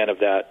big fan of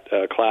that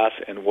class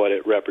and what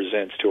it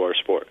represents to our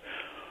sport.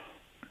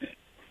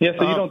 Yeah,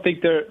 so you don't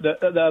think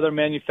the other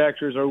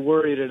manufacturers are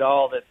worried at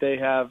all that they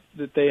have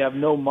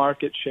no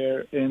market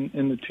share in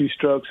the two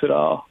strokes at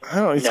all?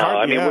 We're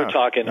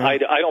talking. Yeah.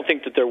 I don't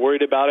think that they're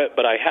worried about it,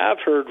 but I have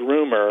heard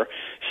rumor.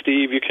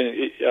 Steve, you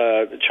can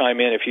chime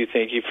in if you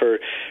think you've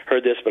heard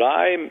this, but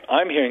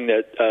I'm hearing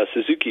that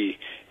Suzuki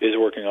is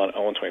working on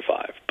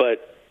 125,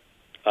 but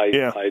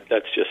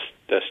that's just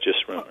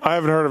rumor. I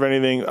haven't heard of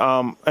anything.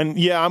 And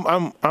yeah,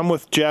 I'm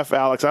with Jeff,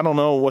 Alex. I don't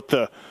know what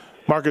the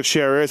market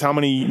share is, how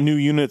many new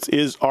units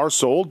are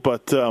sold,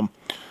 but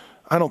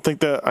I think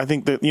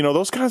that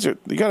those guys are.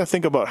 You got to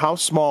think about how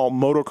small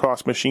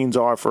motocross machines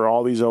are for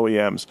all these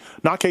OEMs,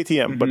 not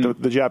KTM,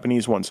 but the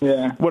Japanese ones.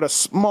 Yeah. What a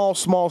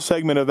small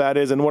segment of that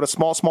is, and what a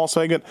small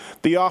segment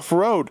the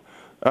off-road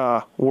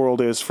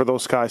world is for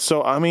those guys.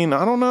 So I mean,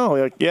 I don't know.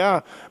 Like,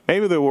 yeah,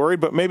 maybe they're worried,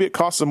 but maybe it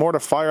costs them more to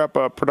fire up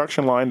a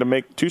production line to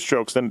make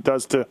two-strokes than it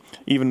does to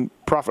even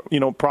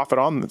profit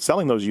on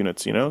selling those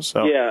units.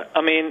 So yeah,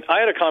 I mean, I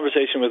had a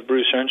conversation with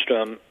Bruce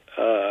Ernstrom.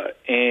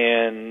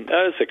 And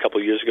that was a couple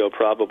of years ago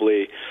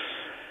probably,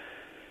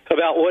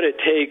 about what it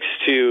takes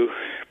to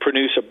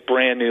produce a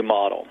brand new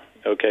model.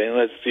 Okay, and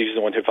let's use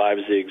the 125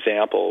 as the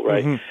example,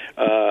 right?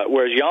 Mm-hmm.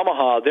 Whereas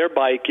Yamaha, their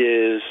bike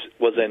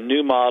was a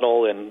new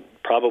model in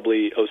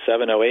probably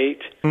 07,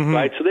 08,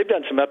 right? So they've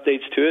done some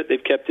updates to it.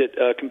 They've kept it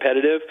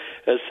competitive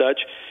as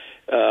such.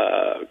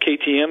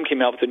 KTM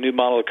came out with a new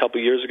model a couple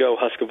of years ago.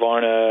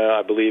 Husqvarna,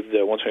 I believe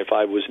the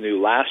 125 was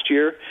new last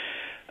year.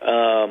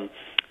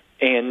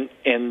 And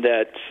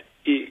that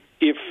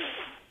if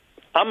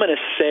I'm going to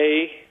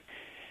say,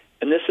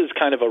 and this is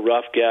kind of a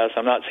rough guess,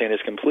 I'm not saying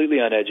it's completely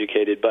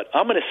uneducated, but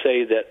I'm going to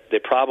say that they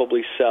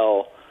probably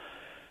sell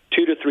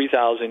 2,000 to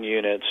 3,000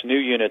 units, new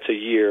units a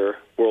year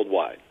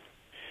worldwide.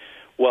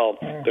 Well,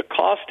 the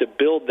cost to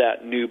build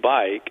that new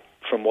bike,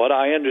 from what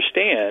I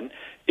understand,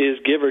 is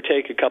give or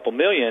take a couple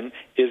million,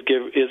 is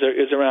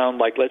around,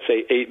 like, let's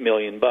say $8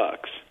 million.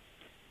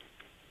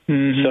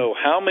 So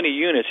how many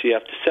units do you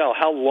have to sell?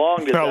 How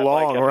long does that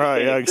bike have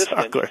to stay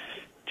existent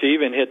to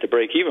even hit the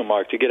break-even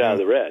mark to get out of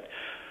the red?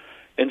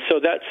 And so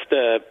that's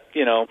the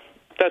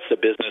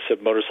business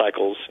of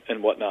motorcycles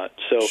and whatnot.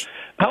 So,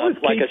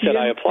 like I said,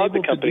 I applaud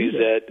the companies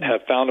that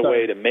have found a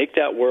way to make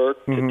that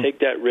work, to take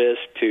that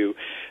risk, to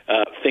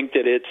think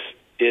that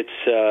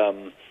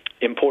it's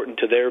important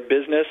to their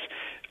business,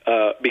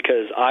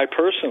 because I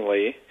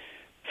personally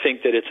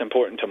think that it's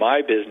important to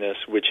my business,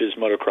 which is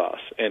motocross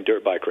and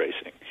dirt bike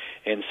racing.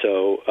 And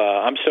so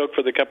I'm stoked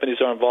for the companies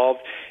that are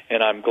involved,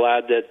 and I'm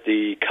glad that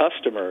the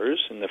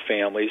customers and the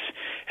families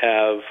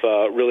have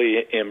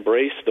really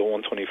embraced the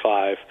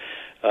 125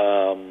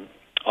 on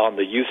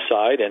the youth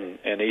side,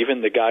 and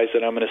even the guys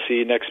that I'm going to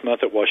see next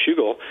month at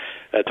Washougal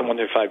at the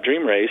 125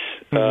 Dream Race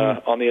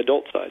on the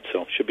adult side.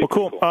 So should be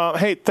cool.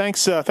 Hey,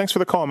 thanks for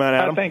the call, man,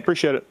 Adam.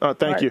 Appreciate it.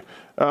 Thank you.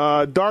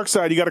 Dark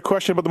Side, you got a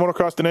question about the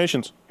Motocross the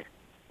Nations?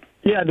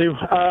 Yeah, I do.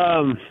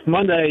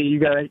 Monday,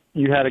 you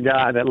had a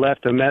guy that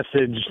left a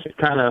message that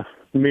kind of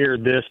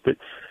mirrored this, but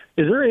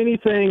is there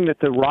anything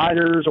that the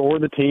riders or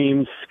the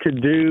teams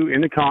could do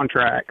in the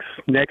contracts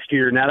next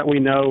year, now that we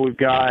know we've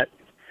got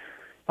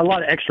a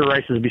lot of extra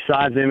races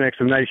besides the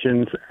MX of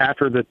Nations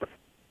after the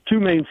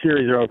two main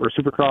series are over,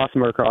 Supercross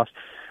and Motocross?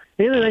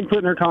 Anything they can put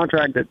in their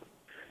contract that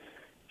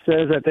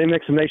says that the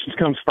MX of Nations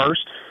comes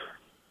first,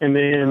 and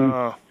then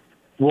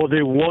we'll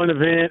do one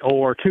event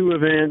or two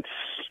events?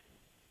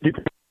 Do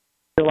you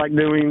feel like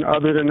doing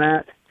other than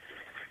that?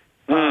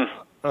 I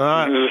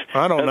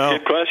don't know. That's a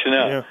good question.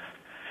 Yeah.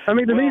 I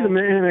mean, to me, the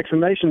MX of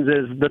Nations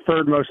is the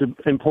third most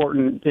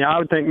important. I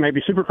would think maybe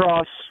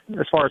Supercross,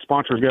 as far as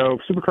sponsors go,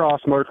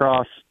 Supercross,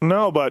 Motocross.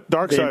 No, but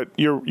Dark Side,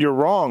 you're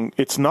wrong.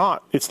 It's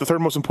not. It's the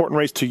third most important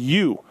race to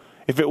you.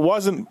 If it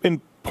wasn't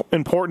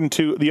important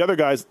to the other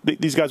guys,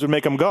 these guys would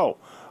make them go.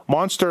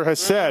 Monster has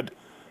said,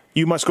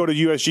 you must go to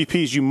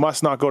USGPs. You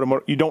must not go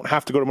to. You don't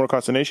have to go to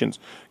Motocross the Nations.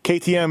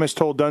 KTM has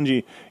told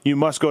Dungey, you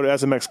must go to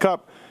SMX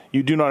Cup.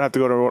 You do not have to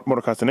go to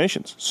Motocross the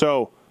Nations.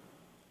 So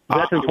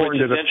that's important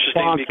to the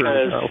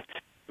sponsor.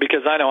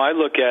 Because I know I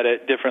look at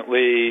it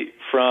differently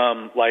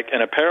from like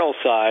an apparel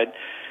side.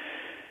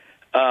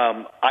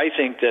 I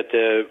think that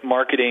the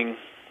marketing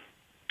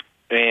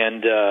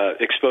and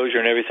exposure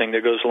and everything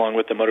that goes along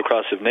with the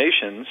Motocross of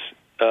Nations,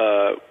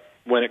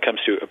 when it comes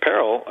to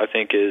apparel, I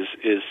think is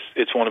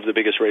it's one of the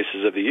biggest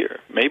races of the year,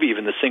 maybe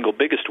even the single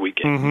biggest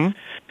weekend. Mm-hmm.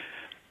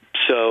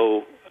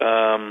 So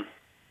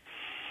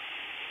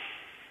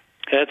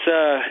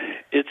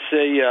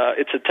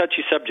it's a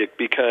touchy subject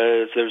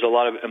because there's a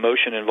lot of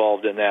emotion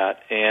involved in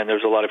that, and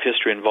there's a lot of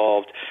history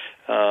involved,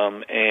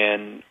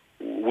 and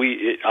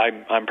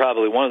I'm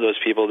probably one of those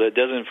people that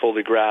doesn't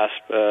fully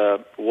grasp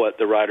what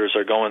the riders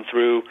are going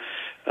through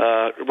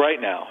right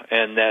now,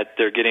 and that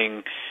they're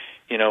getting.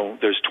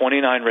 There's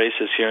 29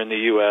 races here in the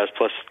U.S.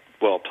 plus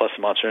the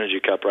Monster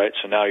Energy Cup, right?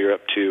 So now you're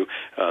up to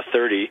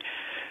 30.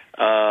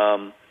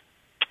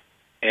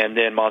 And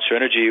then Monster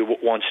Energy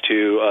wants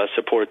to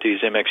support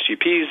these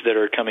MXGPs that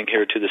are coming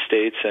here to the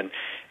States. And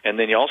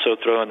then you also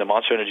throw in the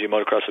Monster Energy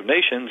Motocross of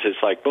Nations.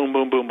 It's like boom,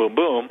 boom, boom, boom,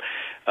 boom.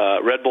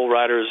 Red Bull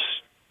riders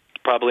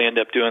probably end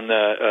up doing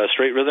the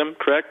straight rhythm,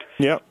 correct?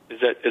 Yeah.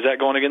 Is that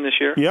going again this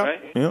year? Yeah.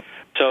 Right? Yeah.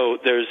 So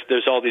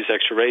there's all these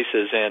extra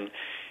races, and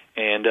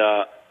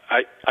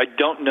I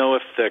don't know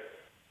if the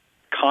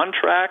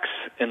contracts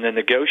and the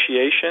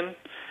negotiation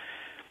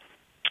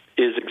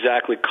is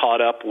exactly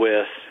caught up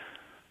with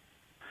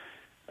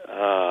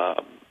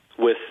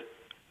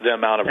the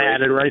amount of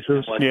added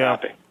races.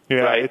 Happening,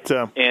 yeah, right?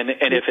 And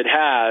if it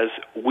has,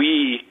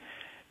 we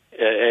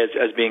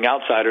as being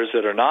outsiders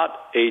that are not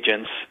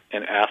agents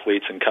and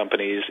athletes and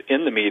companies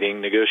in the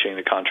meeting negotiating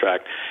the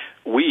contract,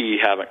 we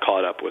haven't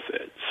caught up with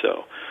it.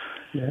 So,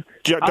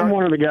 I'm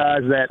one of the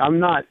guys that I'm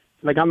not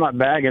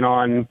bagging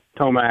on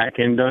Tomac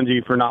and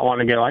Dungey for not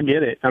wanting to go. I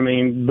get it. I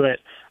mean, but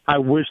I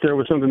wish there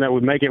was something that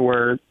would make it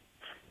where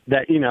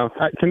that,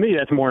 to me,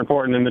 that's more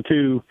important than the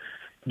two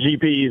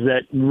GPs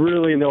that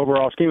really in the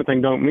overall scheme of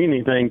things don't mean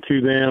anything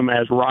to them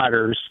as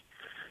riders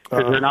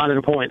because they're not in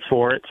the points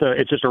for it. So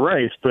it's just a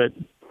race. But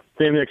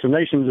the MX of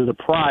Nations is a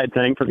pride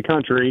thing for the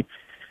country.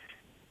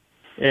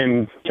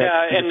 And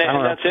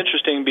that's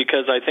interesting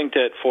because I think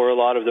that for a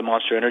lot of the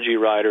Monster Energy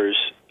riders,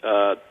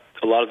 a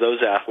lot of those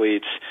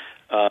athletes,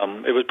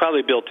 it was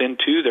probably built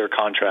into their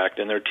contract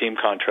and their team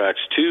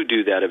contracts to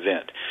do that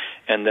event.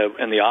 And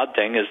the odd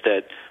thing is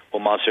that, well,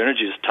 Monster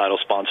Energy is the title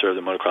sponsor of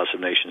the Motocross of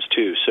Nations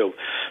too. So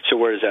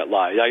where does that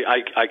lie?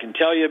 I can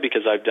tell you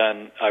because I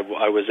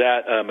was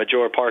at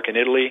Maggiore Park in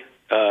Italy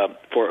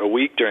for a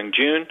week during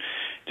June,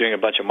 doing a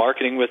bunch of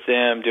marketing with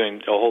them,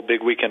 doing a whole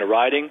big weekend of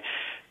riding.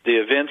 The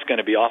event's going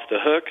to be off the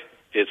hook.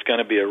 It's going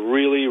to be a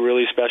really,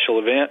 really special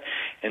event.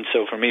 And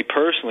so for me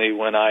personally,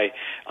 when I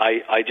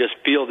just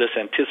feel this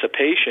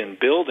anticipation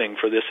building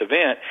for this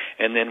event,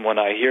 and then when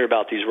I hear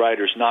about these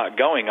riders not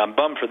going, I'm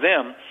bummed for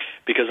them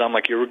because I'm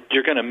like, you're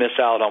going to miss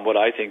out on what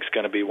I think is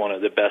going to be one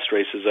of the best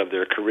races of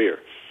their career.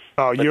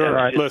 Oh, you're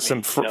right.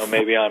 Listen,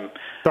 maybe I'm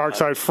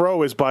Darkside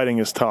Fro is biting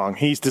his tongue.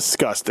 He's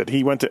disgusted.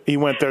 He went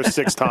there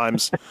 6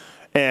 times,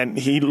 and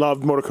he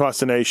loved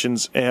Motocross of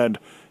Nations, and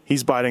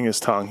he's biting his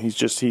tongue.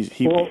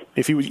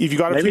 If you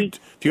got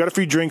a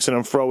few drinks in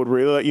him, Fro would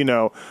really let you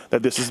know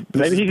that this is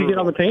maybe he could get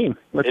on the team.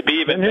 It'd be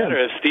even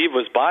better if Steve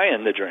was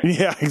buying the drink.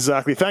 Yeah,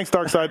 exactly. Thanks,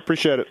 Darkside.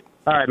 Appreciate it.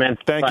 All right, man.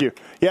 Thank you.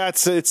 Yeah,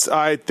 it's.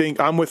 I think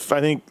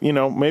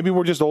maybe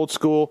we're just old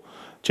school,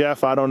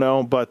 Jeff. I don't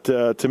know, but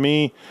to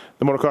me,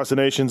 the Motocross of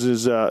Nations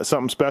is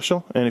something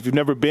special. And if you've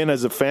never been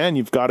as a fan,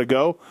 you've got to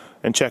go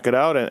and check it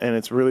out. And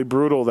it's really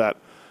brutal that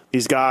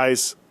these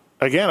guys.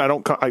 Again, I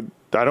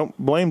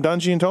don't blame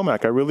Dungey and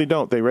Tomac. I really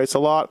don't. They race a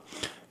lot,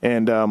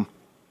 and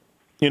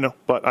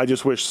but I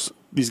just wish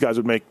these guys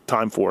would make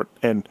time for it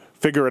and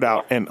figure it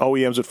out, and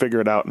OEMs would figure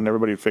it out, and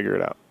everybody would figure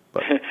it out.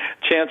 But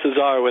chances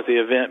are, with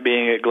the event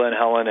being at Glen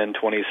Helen in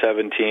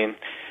 2017,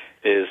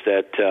 is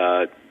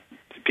that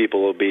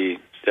people will be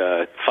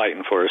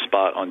fighting for a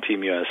spot on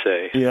Team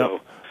USA. Yeah.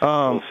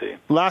 So we'll see.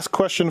 Last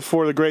question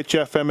for the great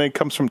Jeff Emig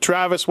comes from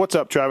Travis. What's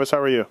up, Travis? How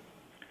are you?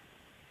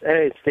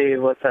 Hey,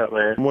 Steve. What's up,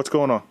 man? What's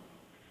going on?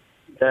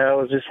 I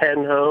was just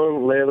heading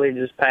home, literally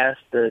just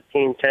past the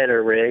Team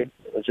Tedder rig.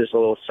 It was just a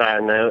little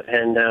side note,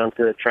 heading down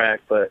to the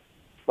track. But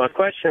my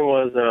question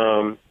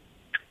was,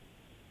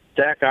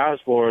 Zach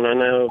Osborne, I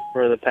know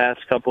for the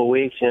past couple of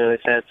weeks, he's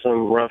had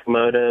some rough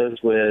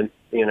motos with,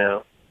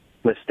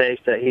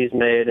 mistakes that he's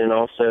made and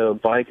also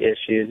bike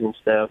issues and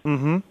stuff.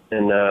 Mm-hmm.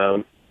 And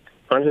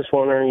I'm just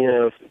wondering,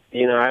 if,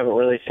 I haven't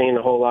really seen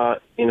a whole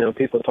lot,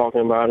 people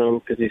talking about him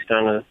because he's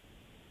kind of,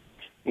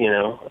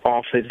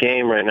 off his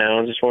game right now.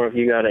 I'm just wondering if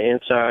you got an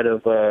insight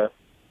of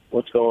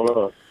what's going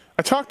on.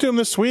 I talked to him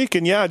this week,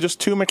 and just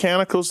 2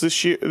 mechanicals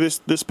this year.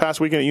 This past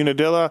weekend at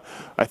Unadilla.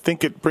 I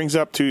think it brings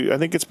up to. I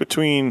think it's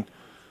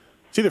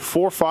either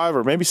 4 or 5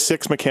 or maybe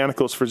 6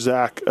 mechanicals for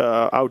Zach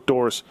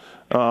outdoors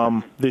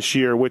this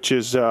year, which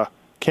is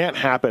can't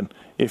happen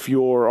if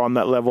you're on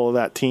that level of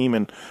that team.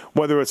 And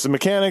whether it's the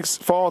mechanic's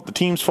fault, the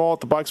team's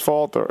fault, the bike's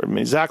fault, or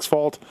Zach's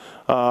fault,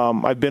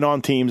 I've been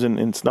on teams and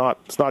it's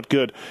not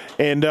good.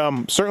 And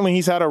certainly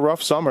he's had a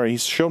rough summer.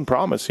 He's shown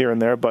promise here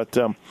and there, but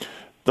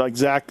like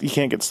Zach, he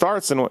can't get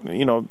starts.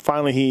 And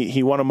finally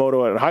he won a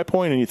moto at High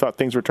Point, and you thought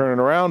things were turning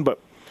around. But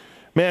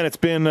man, it's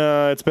been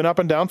up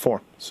and down for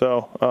him.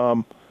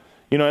 So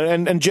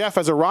and Jeff,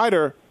 as a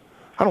rider,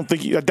 I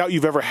doubt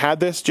you've ever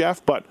had this,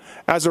 Jeff, but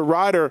as a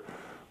rider,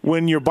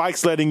 when your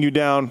bike's letting you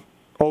down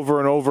over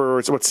and over, or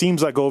it's what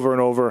seems like over and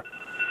over,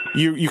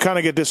 you kind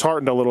of get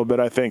disheartened a little bit,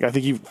 I think. I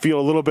think you feel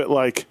a little bit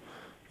like,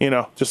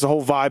 just the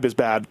whole vibe is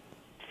bad.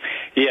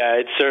 Yeah,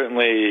 it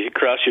certainly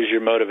crushes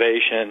your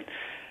motivation,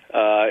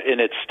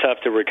 and it's tough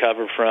to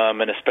recover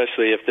from, and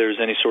especially if there's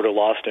any sort of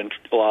loss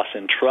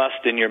in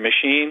trust in your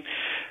machine.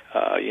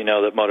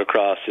 That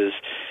motocross is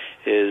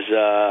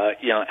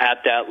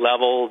at that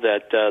level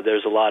that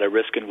there's a lot of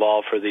risk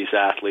involved for these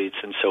athletes,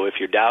 and so if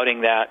you're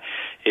doubting that,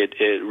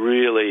 it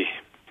really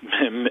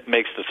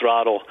makes the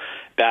throttle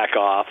back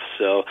off.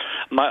 So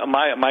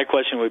my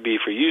question would be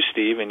for you,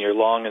 Steve, in your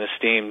long and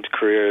esteemed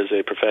career as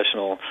a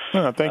professional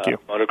thank you.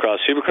 motocross,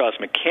 supercross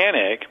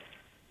mechanic,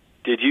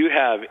 did you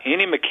have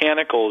any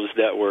mechanicals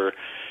that were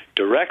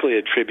directly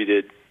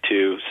attributed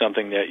to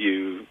something that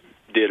you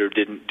did or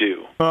didn't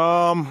do?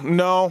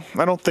 No,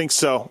 I don't think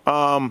so.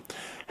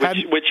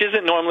 Which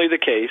isn't normally the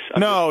case.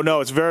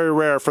 No, it's very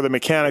rare for the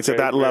mechanics at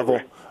that level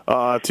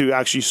to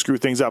actually screw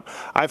things up.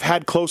 I've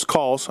had close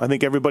calls. I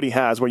think everybody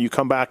has, where you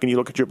come back and you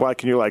look at your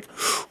bike and you're like,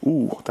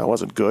 "Ooh, that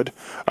wasn't good."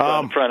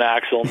 Front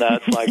axle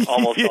nuts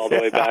almost all the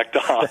way backed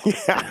off.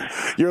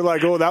 Yeah, you're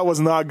like, "Oh, that was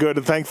not good."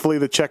 And thankfully,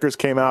 the checkers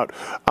came out.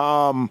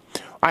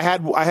 I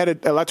had an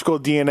electrical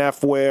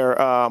DNF where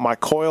my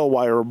coil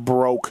wire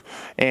broke,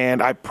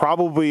 and I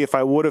probably, if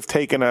I would have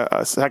taken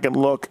a second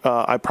look,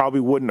 I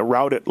probably wouldn't have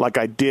routed it like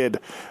I did.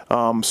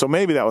 So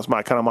maybe that was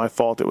my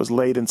fault. It was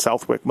late in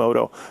Southwick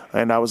Moto,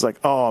 and I was like,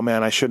 oh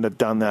man, I shouldn't have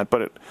done that.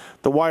 But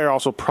the wire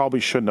also probably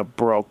shouldn't have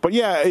broke. But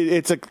yeah,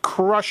 it's a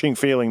crushing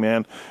feeling,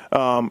 man.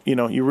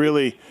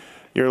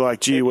 You're like,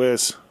 gee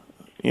whiz,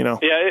 Yeah,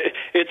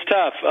 it's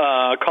tough.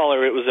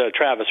 Caller, it was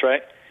Travis,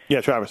 right? Yeah,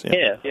 Travis.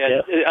 Yeah.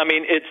 I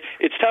mean,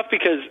 it's tough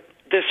because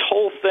this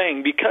whole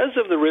thing, because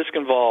of the risk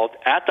involved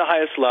at the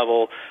highest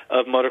level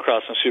of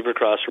motocross and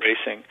supercross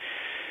racing,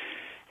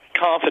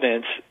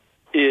 confidence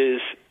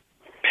is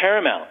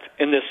paramount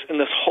in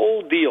this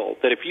whole deal.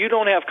 That if you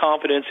don't have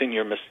confidence in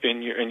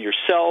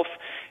yourself,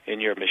 in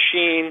your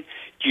machine,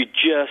 you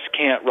just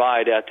can't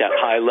ride at that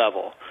high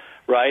level.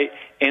 Right?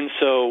 And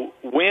so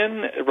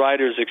when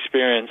riders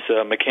experience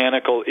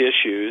mechanical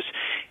issues,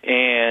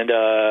 and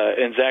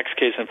in Zach's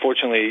case,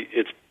 unfortunately,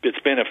 it's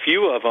been a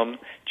few of them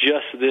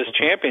just this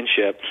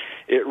championship,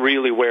 it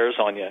really wears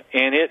on you.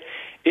 And it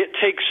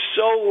takes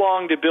so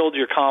long to build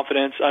your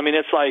confidence. I mean,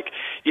 it's like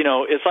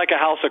a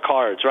house of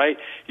cards, right?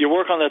 You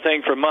work on the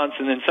thing for months,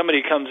 and then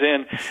somebody comes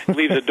in,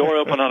 leaves the door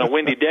open on a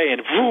windy day,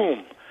 and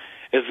boom,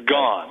 it's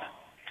gone.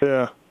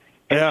 Yeah.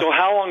 And so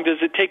how long does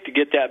it take to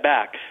get that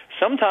back?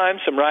 Sometimes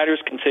some riders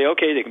can say,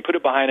 okay, they can put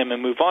it behind them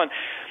and move on.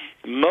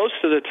 Most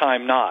of the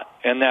time not.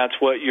 And that's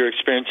what you're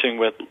experiencing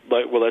with,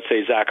 let's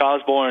say, Zach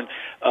Osborne,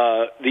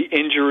 the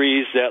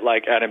injuries that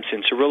like Adam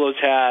Cincerillo's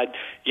had,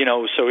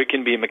 so it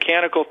can be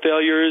mechanical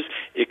failures,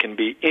 it can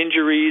be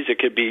injuries, it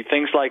could be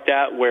things like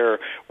that where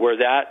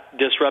that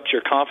disrupts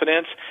your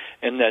confidence.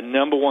 And the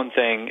number one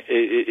thing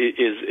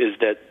is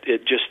that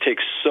it just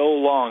takes so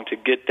long to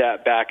get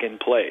that back in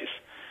place.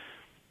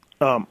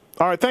 All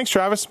right, thanks,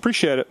 Travis.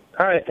 Appreciate it.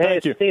 All right, hey,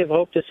 Thank you. Steve.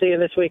 Hope to see you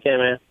this weekend,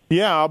 man.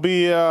 Yeah, I'll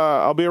be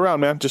around,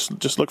 man.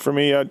 Just look for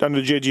me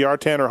under JGR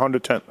 10 or Honda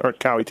 10 or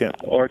Cowie 10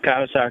 or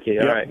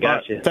Kawasaki. All right,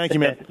 gotcha. Thank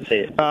you, man. See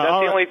you. That's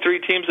the only three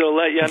teams that'll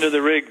let you under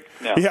the rig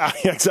now. Yeah,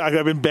 exactly.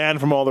 I've been banned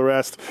from all the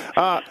rest.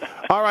 All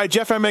right,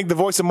 Jeff Emig, the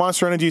voice of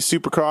Monster Energy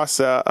Supercross,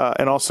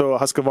 and also a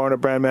Husqvarna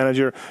brand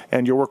manager,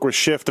 and your work with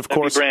Shift, of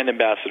course. Brand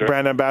ambassador.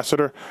 Brand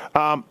ambassador.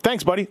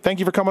 Thanks, buddy. Thank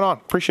you for coming on.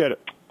 Appreciate it.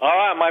 All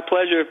right, my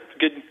pleasure.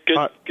 Good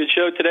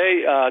show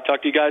today.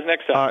 Talk to you guys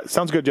next time. All right,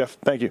 sounds good, Jeff.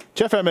 Thank you.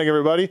 Jeff Emig,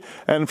 everybody.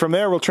 And from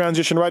there, we'll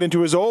transition right into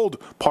his old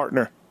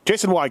partner,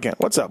 Jason Wygant.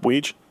 What's up,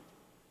 Weege?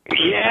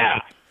 Yeah.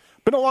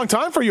 Been a long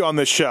time for you on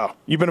this show.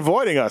 You've been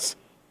avoiding us.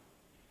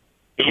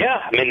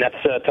 Yeah, I mean,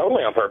 that's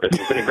totally on purpose.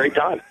 It's been a great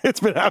time. It's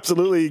been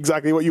absolutely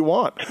exactly what you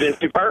want. It's been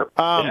superb.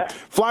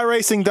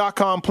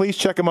 Flyracing.com, please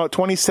check them out.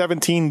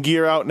 2017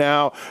 gear out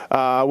now,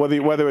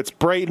 whether it's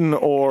Brayton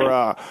or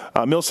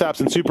Millsaps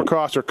and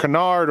Supercross or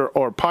Kennard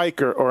or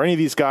Pike or any of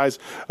these guys.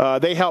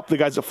 They help the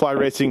guys at Fly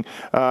Racing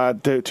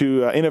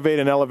to innovate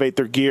and elevate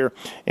their gear.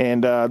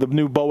 And the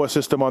new BOA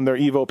system on their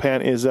Evo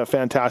Pan is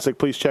fantastic.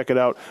 Please check it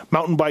out.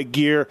 Mountain bike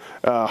gear,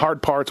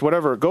 hard parts,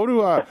 whatever. Go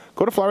to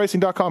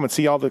flyracing.com and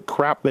see all the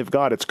crap they've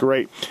got. It's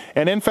great.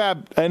 And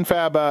N-Fab.com,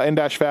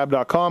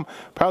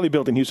 proudly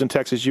built in Houston,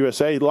 Texas,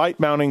 USA. Light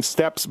mounting,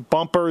 steps,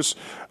 bumpers,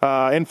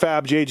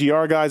 N-Fab,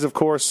 JGR guys, of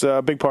course,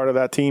 a big part of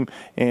that team.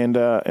 And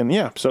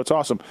yeah, so it's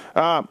awesome.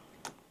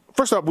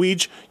 First up,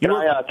 Weege. Can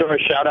I throw a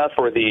shout-out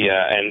for the,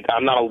 and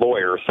I'm not a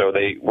lawyer, so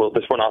this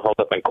will not hold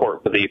up in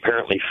court, but the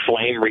apparently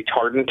flame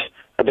retardant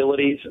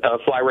abilities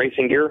of Fly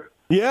Racing gear?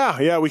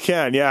 Yeah, we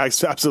can. Yeah,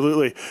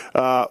 absolutely.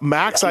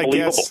 Max, I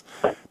guess,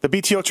 the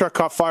BTO truck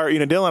caught fire at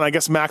Unadilla, and I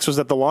guess Max was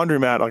at the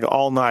laundromat like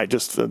all night,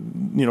 just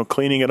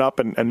cleaning it up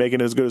and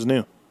making it as good as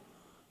new.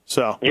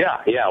 So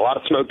yeah, a lot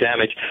of smoke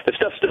damage. The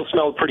stuff still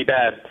smelled pretty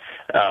bad,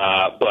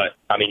 but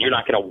I mean, you're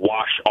not going to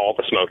wash all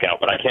the smoke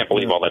out. But I can't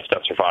believe all that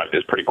stuff survived. It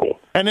was pretty cool.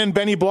 And then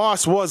Benny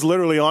Bloss was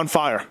literally on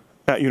fire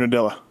at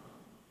Unadilla.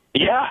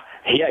 Yeah,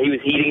 he was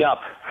heating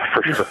up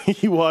for sure.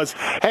 He was.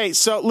 Hey,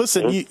 so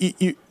listen,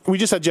 we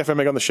just had Jeff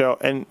Emig on the show,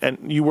 and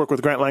you work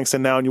with Grant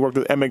Langston now, and you worked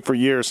with Emig for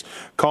years,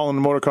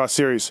 calling the motocross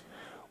series.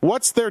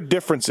 What's their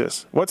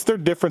differences? What's their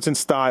difference in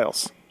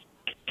styles?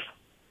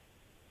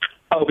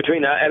 Oh,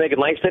 between Emig and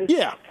Langston?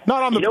 Yeah,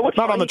 not on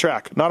the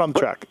track,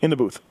 in the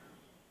booth.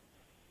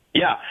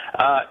 Yeah,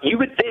 you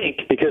would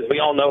think, because we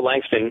all know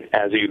Langston,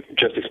 as you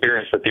just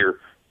experienced with your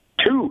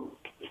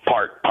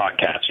two-part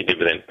podcast you did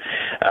with him.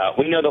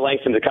 We know that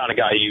Langston's the kind of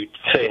guy you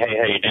say, hey,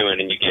 how you doing,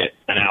 and you get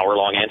an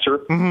hour-long answer.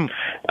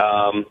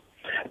 Mm-hmm.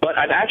 But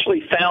I've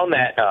actually found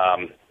that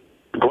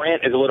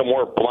Grant is a little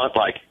more blunt,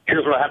 like,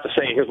 here's what I have to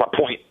say, and here's my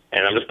point,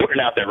 and I'm just putting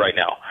it out there right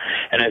now.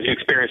 And as you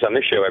experience on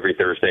this show every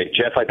Thursday,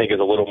 Jeff, I think, is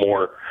a little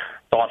more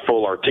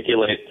thoughtful,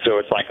 articulate, so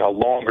it's like a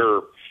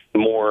longer,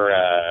 more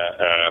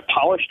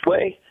polished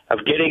way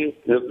of getting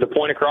the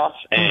point across.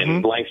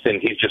 And Langston,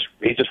 he's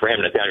just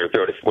ramming it down your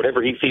throat. If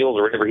whatever he feels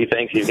or whatever he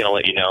thinks, he's going to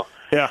let you know.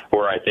 Yeah.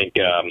 Where I think,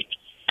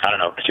 I don't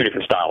know, it's two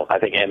different styles. I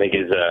think Emig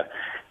is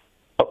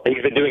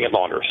he's been doing it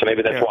longer, so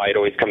maybe that's why it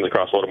always comes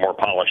across a little more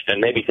polished and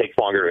maybe takes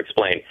longer to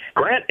explain.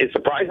 Grant is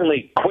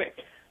surprisingly quick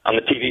on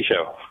the TV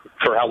show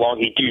for how long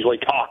he usually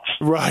talks.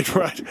 Right.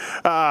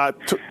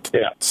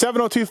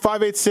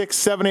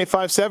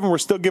 702-586-7857. We're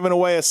still giving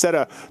away a set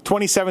of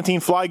 2017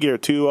 fly gear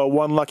to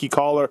one lucky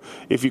caller.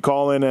 If you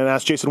call in and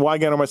ask Jason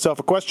Wygant or myself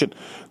a question,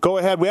 go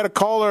ahead. We had a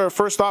caller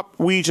first up,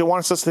 that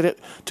wants us to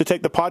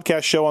take the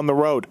podcast show on the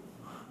road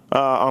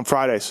on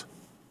Fridays.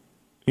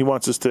 He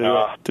wants us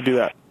to do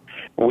that.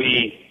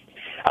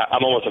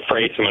 I'm almost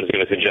afraid someone's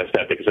going to suggest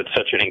that because it's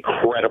such an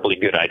incredibly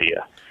good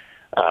idea.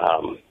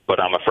 But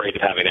I'm afraid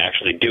of having to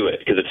actually do it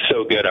because it's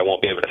so good I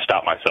won't be able to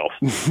stop myself.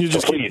 Please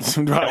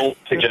don't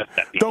suggest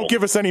that. People. Don't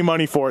give us any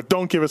money for it.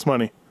 Don't give us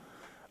money.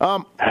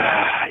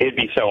 It'd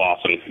be so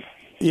awesome.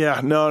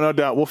 Yeah, no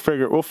doubt. We'll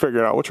figure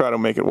it out. We'll try to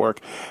make it work.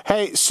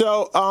 Hey,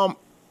 so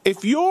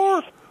if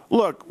you're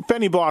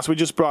Benny Bloss, we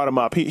just brought him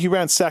up. He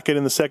ran second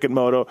in the second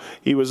moto.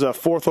 He was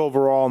fourth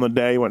overall on the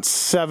day. He went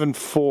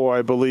 7-4,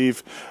 I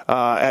believe,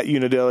 at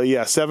Unadilla.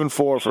 Yeah, 7-4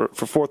 for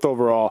fourth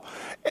overall.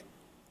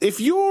 If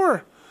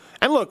you're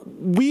And look,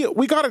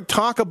 we got to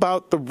talk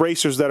about the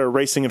racers that are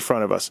racing in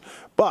front of us.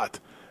 But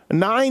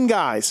 9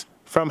 guys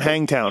from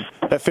Hangtown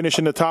that finish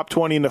in the top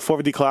 20 in the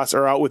 450 class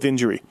are out with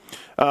injury.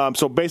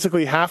 So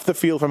basically half the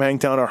field from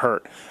Hangtown are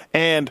hurt.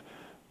 And,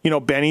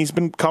 Benny's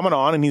been coming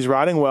on and he's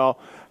riding well.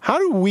 How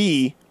do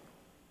we,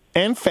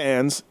 and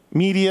fans,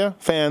 media,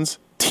 fans,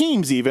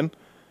 teams even,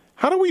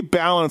 how do we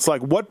balance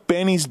what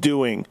Benny's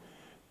doing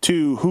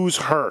to who's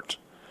hurt?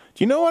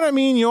 Do you know what I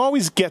mean? You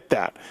always get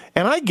that.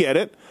 And I get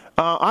it.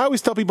 I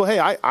always tell people, hey,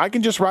 I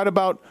can just write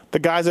about the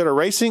guys that are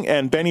racing,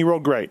 and Benny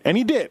rode great, and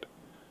he did.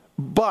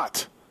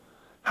 But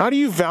how do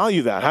you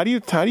value that? How do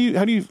you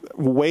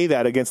weigh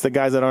that against the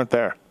guys that aren't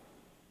there?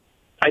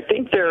 I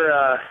think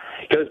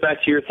it goes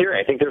back to your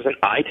theory. I think there's an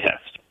eye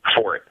test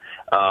for it.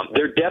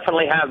 There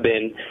definitely have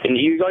been, and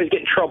you always get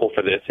in trouble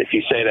for this if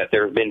you say that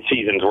there have been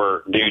seasons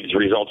where dudes'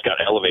 results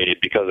got elevated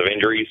because of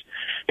injuries,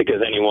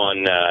 because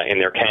anyone in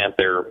their camp,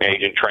 their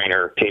agent,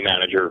 trainer, team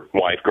manager,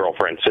 wife,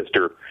 girlfriend,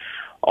 sister,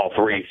 all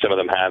 3, some of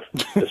them have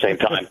at the same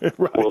time,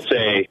 right, will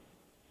say,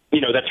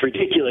 that's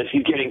ridiculous.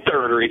 He's getting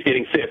 3rd, or he's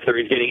getting 5th, or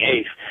he's getting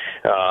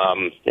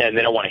 8th, and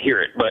they don't want to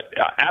hear it. But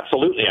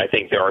absolutely, I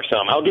think there are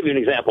some. I'll give you an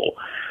example.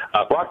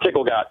 Brock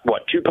Tickle got,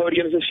 2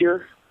 podiums this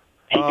year?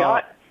 He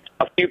got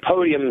a few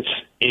podiums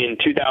in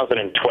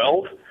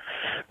 2012,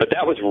 but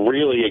that was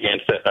really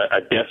against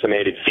a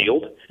decimated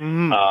field.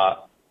 Mm-hmm.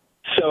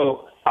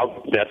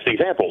 That's the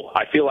example.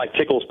 I feel like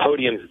Tickle's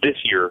podiums this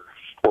year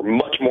were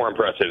much more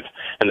impressive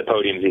than the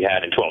podiums he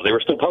had in 12. They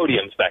were still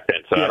podiums back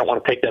then, so I don't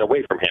want to take that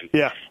away from him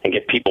and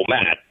get people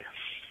mad.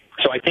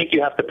 So I think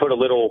you have to put a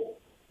little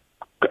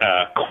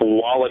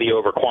quality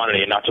over quantity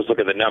and not just look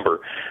at the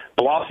number.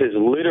 Bloss is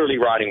literally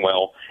riding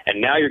well,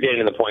 and now you're getting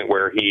to the point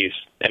where he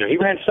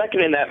ran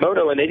second in that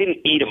moto, and they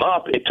didn't eat him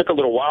up. It took a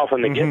little while for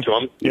them to get to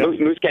him. Yep.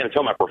 Moose Can and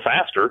Tomac were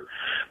faster,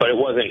 but it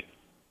wasn't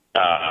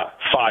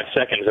 5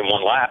 seconds in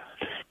one lap.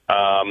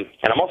 And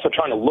I'm also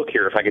trying to look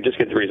here if I could just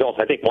get the results.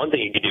 I think one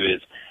thing you could do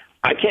is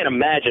I can't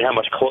imagine how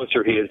much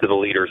closer he is to the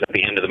leaders at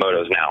the end of the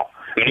motos now.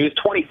 I mean, he was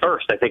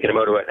 21st, I think, in a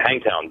moto at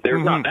Hangtown.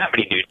 There's not that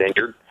many dudes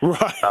injured.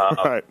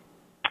 Right.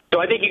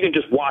 So I think you can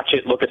just watch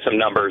it, look at some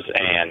numbers,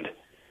 and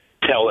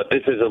tell that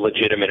this is a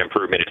legitimate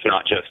improvement. It's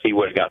not just he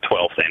would have got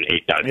 12th and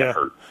 8 guys got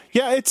hurt.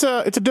 Yeah, it's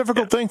a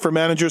difficult thing for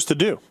managers to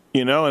do,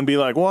 and be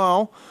like,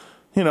 well,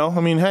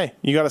 hey,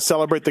 you got to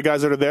celebrate the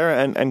guys that are there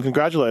and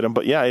congratulate them.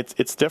 But yeah,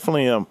 it's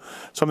definitely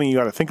something you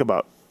got to think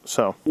about.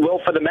 So, well,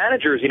 for the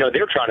managers,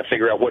 they're trying to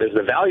figure out what is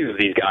the value of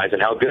these guys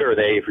and how good are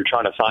they if you're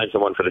trying to sign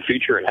someone for the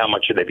future and how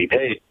much should they be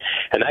paid.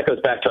 And that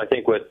goes back to, I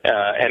think, what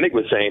Emig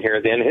was saying here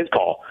at the end of his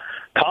call.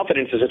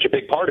 Confidence is such a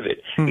big part of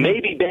it. Mm-hmm.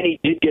 Maybe Benny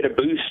did get a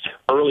boost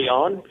early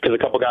on because a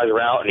couple guys are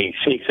out and he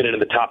sneaks it into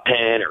the top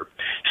 10 or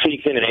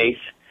sneaks in an 8th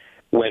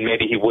when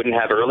maybe he wouldn't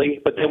have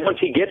early. But then once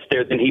he gets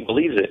there, then he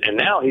believes it. And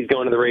now he's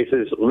going to the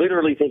races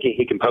literally thinking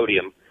he can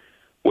podium,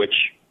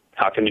 which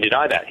how can you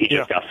deny that? He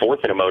just got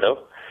 4th in a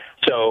moto.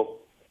 So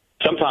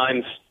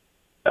sometimes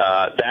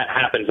that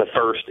happens at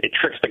first. It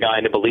tricks the guy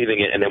into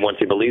believing it, and then once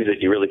he believes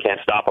it, you really can't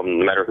stop him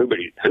no matter who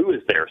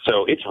is there.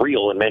 So it's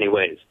real in many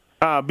ways.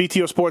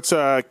 BTO Sports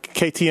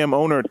KTM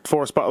owner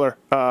Forrest Butler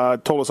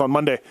told us on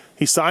Monday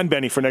he signed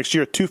Benny for next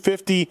year,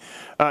 250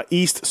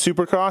 East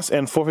Supercross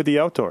and 450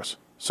 Outdoors.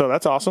 So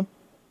that's awesome.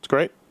 It's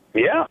great.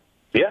 Yeah.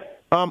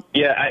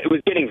 It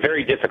was getting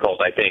very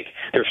difficult, I think.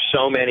 There's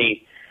so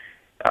many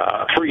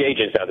free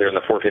agents out there in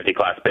the 450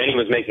 class. Benny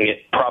was making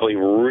it probably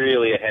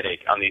really a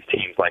headache on these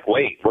teams. Like,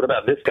 wait, what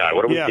about this guy?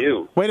 What do we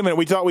do? Wait a minute.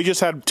 We thought we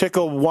just had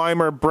Tickle,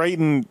 Weimer,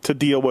 Brayton to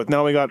deal with.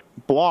 Now we got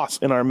Bloss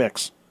in our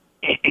mix.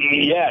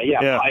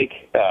 Yeah.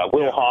 Pike,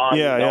 Will Hahn,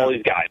 all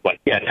these guys.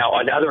 Now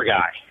another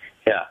guy.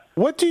 Yeah.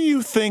 What do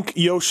you think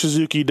Yosh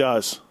Suzuki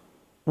does?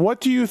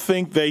 What do you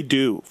think they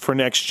do for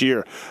next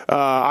year?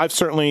 I've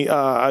certainly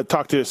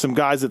talked to some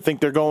guys that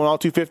think they're going all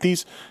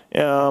 250s.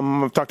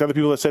 I've talked to other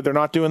people that said they're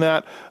not doing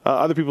that.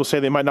 Other people say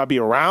they might not be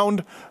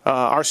around.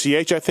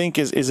 RCH, I think,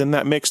 is in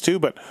that mix too.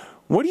 But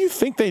what do you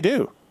think they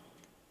do?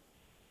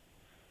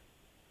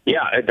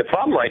 Yeah, the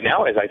problem right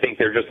now is I think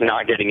they're just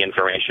not getting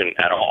information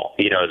at all.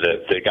 You know,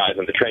 the guys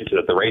in the trenches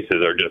at the races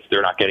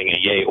they're not getting a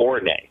yay or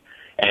a nay.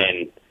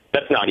 And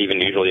that's not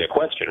even usually a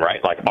question,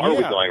 right? Like, are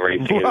we going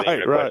racing? Is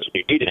a question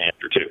you need an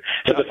answer to.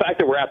 So the fact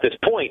that we're at this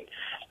point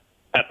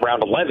at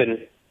round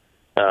 11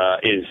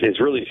 is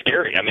really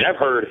scary. I mean, I've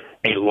heard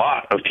a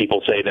lot of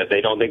people say that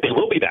they don't think they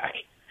will be back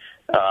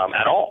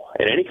at all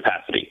in any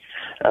capacity.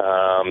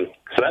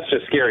 So that's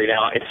just scary.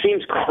 Now, it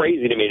seems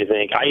crazy to me to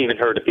think, I even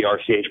heard at the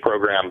RCH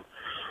program,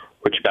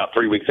 which about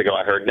 3 weeks ago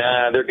I heard,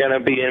 they're going to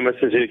be in with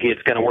Suzuki.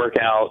 It's going to work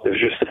out.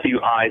 There's just a few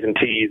I's and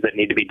T's that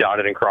need to be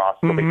dotted and crossed.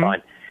 They'll be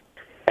fine.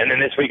 And then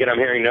this weekend I'm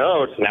hearing,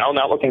 no, it's now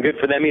not looking good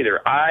for them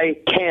either. I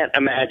can't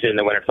imagine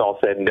that when it's all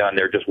said and done,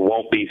 there just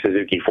won't be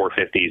Suzuki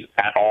 450s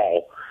at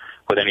all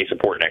with any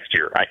support next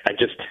year. I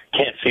just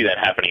can't see that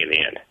happening in the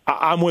end.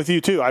 I'm with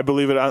you, too. I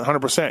believe it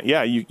 100%.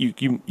 Yeah,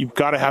 you've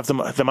got to have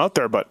them out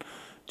there, but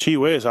gee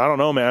whiz, I don't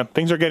know, man.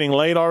 Things are getting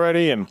late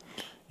already, and,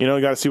 you know,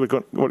 you got to see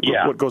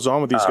what goes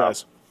on with these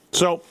guys.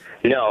 So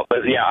no, but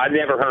yeah, I've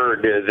never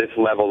heard this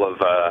level of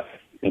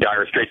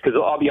dire straits, because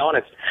I'll be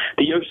honest,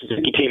 the Yo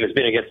Suzuki team has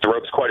been against the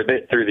ropes quite a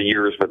bit through the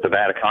years with the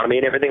bad economy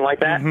and everything like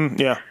that.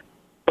 Yeah.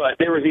 But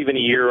there was even a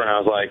year when I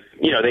was like,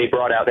 you know, they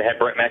had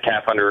Brett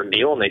Metcalf under a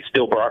deal, and they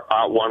still brought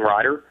out one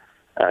rider.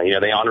 You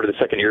know, they honored the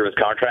second year of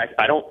his contract.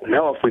 I don't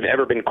know if we've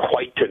ever been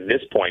quite to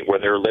this point where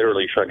they're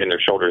literally shrugging their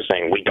shoulders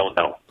saying, we don't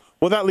know.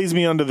 Well, that leads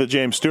me under the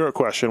James Stewart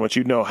question, which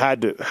you know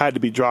had to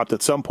be dropped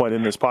at some point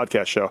in this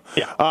podcast show.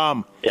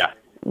 Yeah.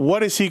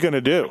 What is he going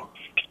to do?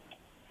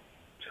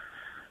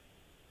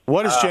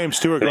 What is James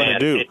Stewart going to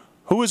do?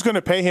 Who is going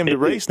to pay him to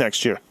race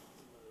next year?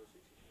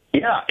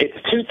 Yeah, it's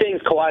two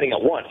things colliding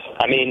at once.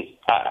 I mean,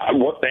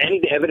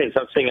 any evidence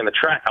I'm seeing on the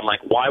track, I'm like,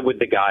 why would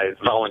the guy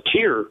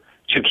volunteer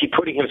to keep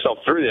putting himself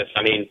through this?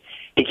 I mean,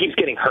 he keeps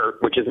getting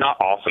hurt, which is not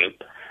awesome.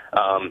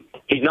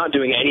 He's not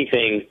doing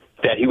anything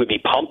that he would be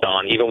pumped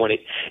on, even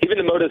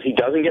the motos he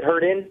doesn't get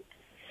hurt in.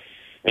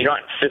 You're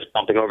not fist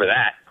pumping over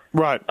that.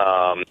 Right.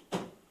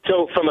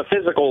 So from a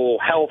physical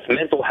health,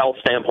 mental health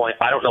standpoint,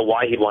 I don't know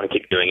why he'd want to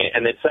keep doing it.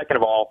 And then second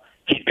of all,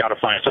 he's got to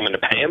find someone to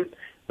pay him,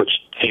 which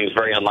seems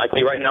very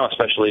unlikely right now,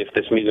 especially if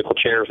this musical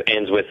chairs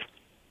ends with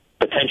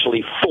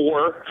potentially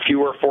fewer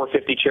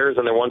 450 chairs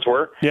than there once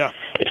were. Yeah.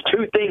 It's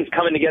two things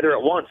coming together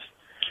at once.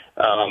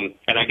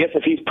 And I guess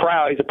if he's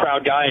proud, he's a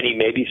proud guy, and he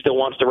maybe still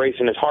wants to race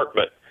in his heart,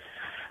 but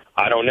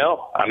I don't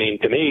know. I mean,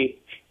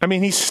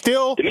 he's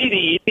still... To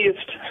me, the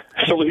easiest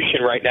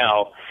solution right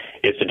now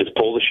is to just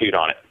pull the chute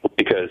on it,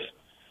 because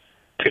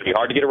it's going to be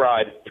hard to get a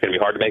ride. It's going to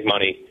be hard to make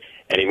money.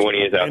 And even when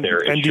he is out there,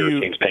 it sure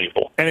seems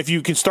painful. And if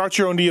you can start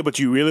your own deal, but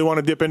you really want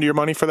to dip into your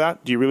money for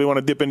that? Do you really want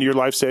to dip into your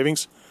life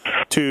savings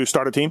to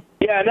start a team?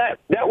 Yeah, and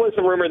that was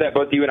the rumor that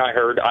both you and I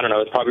heard. I don't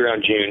know. It's probably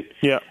around June.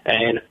 Yeah.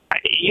 And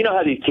you know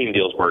how these team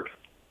deals work.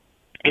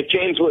 If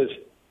James was,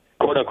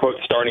 quote-unquote,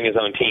 starting his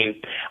own team,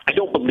 I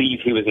don't believe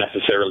he was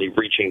necessarily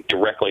reaching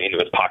directly into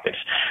his pockets.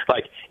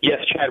 Like, yes,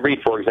 Chad Reed,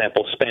 for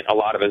example, spent a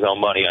lot of his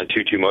own money on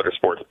 2-2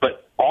 Motorsports,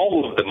 but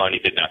all of the money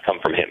did not come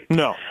from him.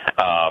 No.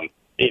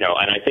 You know,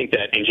 and I think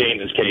that in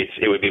James's case,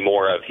 it would be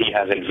more of he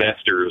has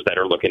investors that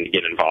are looking to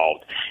get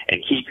involved,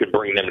 and he could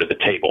bring them to the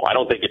table. I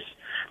don't think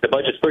the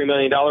budget's $3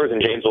 million,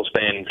 and James will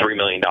spend $3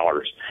 million.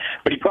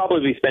 But he'd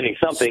probably be spending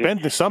something.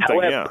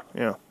 However,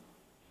 yeah.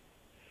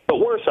 But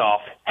worse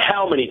off,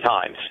 how many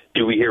times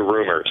do we hear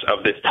rumors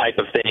of this type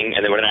of thing,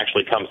 and then when it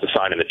actually comes to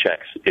signing the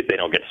checks, they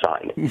don't get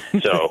signed?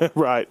 So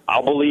right.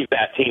 I'll believe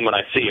that team when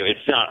I see it.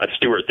 It's not a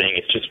Stewart thing.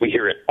 It's just we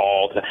hear it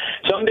all the time.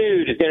 Some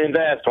dude is going to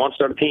invest, wants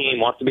to start a team,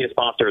 wants to be a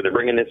sponsor. They're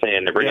bringing this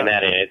in. They're bringing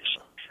that in. It's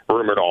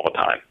rumored all the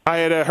time. I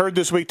had heard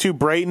this week, too,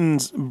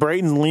 Brayton's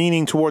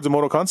leaning towards a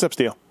Moto Concepts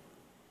deal.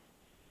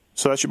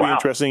 So that should be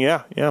interesting.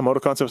 Yeah, Moto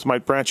Concepts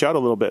might branch out a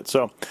little bit.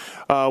 So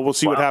we'll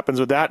see what happens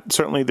with that.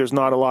 Certainly there's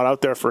not a lot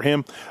out there for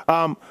him.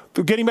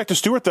 Getting back to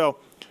Stewart, though,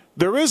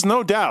 there is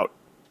no doubt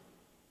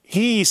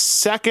he's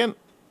second,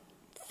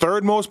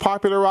 third most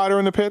popular rider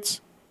in the pits.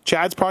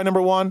 Chad's probably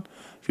number one.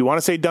 If you want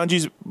to say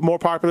Dungey's more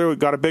popular, we've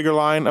got a bigger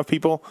line of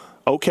people.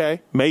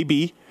 Okay,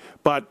 maybe.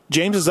 But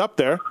James is up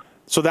there.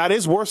 So that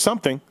is worth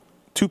something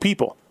to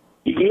people.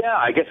 Yeah,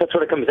 I guess that's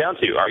what it comes down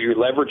to. Are you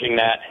leveraging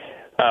that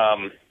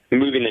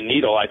moving the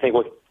needle? I think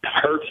what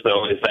hurts,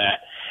 though, is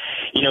that,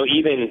 you know,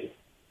 even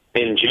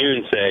in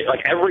June, say,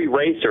 like every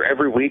race or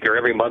every week or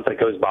every month that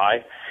goes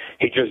by,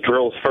 he just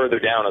drills further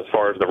down as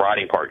far as the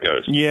riding part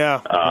goes.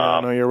 Yeah,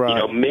 no, you're right. You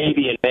know,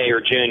 maybe in May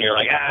or June, you're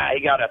like,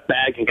 he got a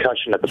bad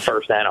concussion at the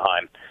first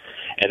Anaheim,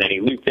 and then he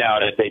looped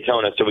out at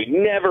Daytona, so we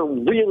never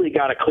really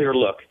got a clear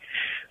look.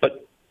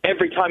 But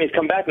every time he's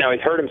come back now,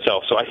 he's hurt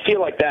himself, so I feel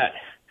like that,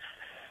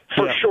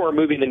 for sure,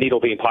 moving the needle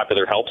being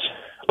popular helps.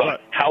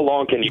 But how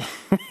long can you?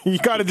 You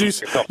got to do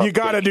something.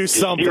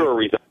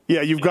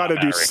 Yeah, you've got to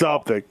do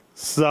something.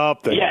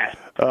 Something. Yeah.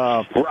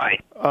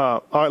 Right.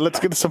 All right, let's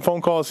get to some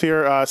phone calls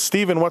here.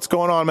 Steven, what's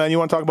going on, man? You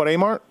want to talk about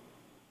A-Mart?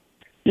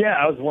 Yeah,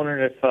 I was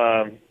wondering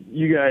if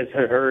you guys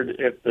had heard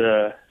if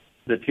the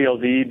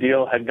TLD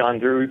deal had gone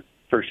through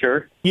for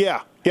sure?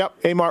 Yeah.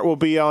 Yep. Amart will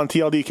be on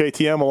TLD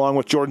KTM along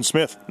with Jordan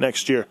Smith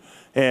next year.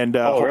 And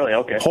really?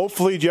 Okay.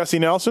 Hopefully Jesse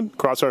Nelson,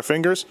 cross our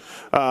fingers,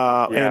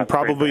 and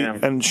probably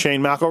and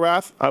Shane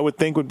McElrath, I would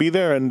think, would be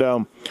there. And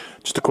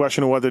just a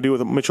question of what to do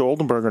with Mitchell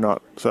Oldenburg or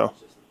not. So.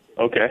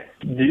 Okay.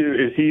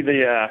 Is he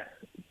the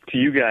to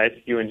you guys,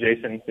 you and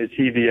Jason? Is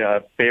he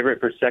the favorite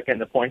for second in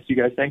the points? You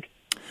guys think?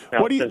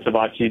 Now, since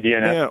Savachi,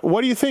 DNF. Yeah.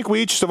 What do you think?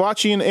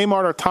 Savachi and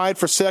Amart are tied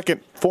for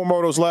second. 4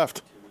 motos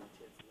left.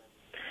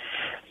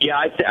 Yeah,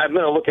 I'm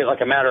going to look at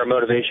like a matter of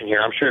motivation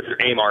here. I'm sure if you're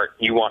Amart,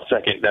 you want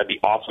second. That'd be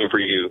awesome for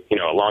you. You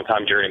know, a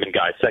long-time journeyman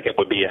guy. Second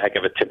would be a heck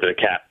of a tip of the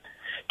cap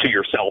to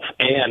yourself.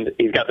 And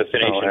he's got the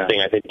destination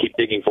thing I think keep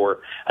digging for.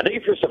 I think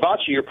if you're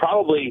Savachi, you're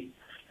probably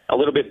a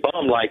little bit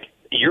bummed. Like,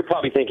 you're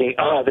probably thinking,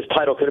 oh, this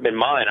title could have been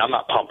mine. I'm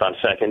not pumped on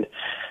second.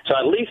 So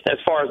at least as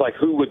far as like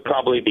who would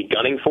probably be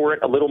gunning for it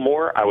a little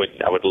more, I would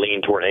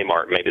lean toward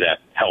Amart. Maybe that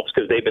helps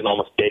because they've been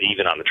almost dead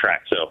even on the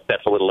track. So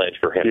that's a little edge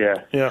for him.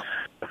 Yeah.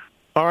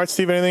 All right,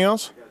 Steve, anything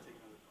else?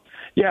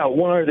 Yeah,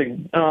 one other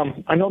thing.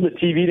 I know the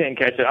TV didn't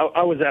catch it.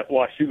 I was at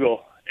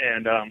Washougal,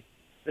 and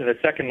in the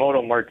second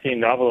moto,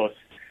 Martin Davalos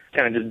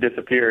kind of just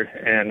disappeared.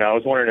 And I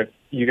was wondering if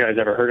you guys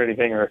ever heard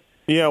anything or.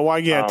 Yeah,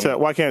 why can't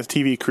his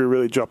TV crew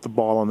really drop the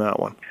ball on that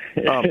one?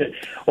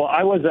 Well,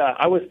 I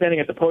was standing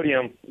at the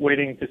podium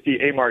waiting to see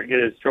Amart get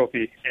his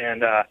trophy,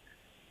 and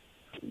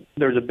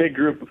there's a big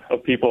group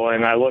of people,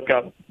 and I look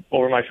up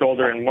over my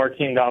shoulder, and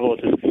Martin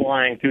Davalos is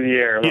flying through the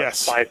air, like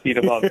 5 feet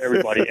above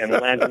everybody, and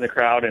lands in the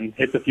crowd and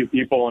hits a few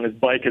people, and his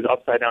bike is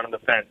upside down on the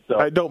fence. So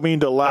I don't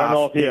mean to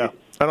laugh.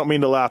 I don't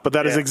mean to laugh, but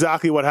that is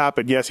exactly what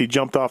happened. Yes, he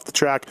jumped off the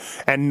track,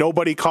 and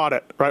nobody caught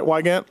it, right,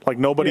 Wygant? Like,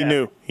 nobody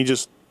knew. He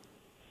just...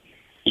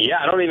 Yeah,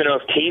 I don't even know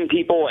if team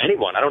people,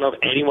 anyone. I don't know if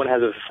anyone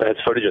has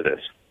footage of this.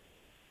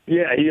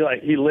 Yeah,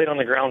 he laid on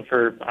the ground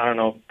for,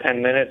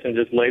 10 minutes and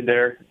just laid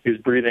there. He was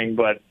breathing,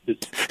 and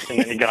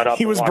then he got up.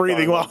 He was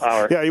breathing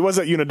well. Yeah, he was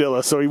at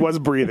Unadilla, so he was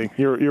breathing.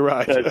 You're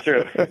right. That's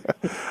true.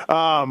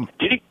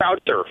 Did he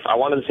crowd surf? I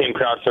wanted to see him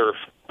crowd surf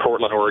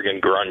Portland, Oregon,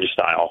 grunge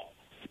style.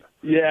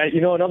 Yeah,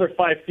 another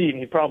 5 feet, and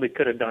he probably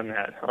could have done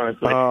that,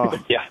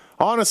 honestly. Yeah.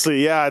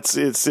 Honestly, yeah,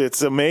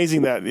 it's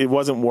amazing that it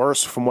wasn't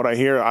worse from what I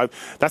hear.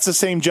 That's the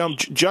same jump.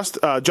 Just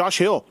Josh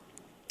Hill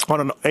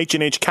on an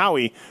H&H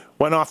Cowie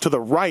went off to the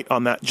right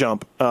on that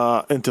jump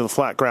into the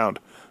flat ground,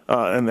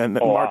 and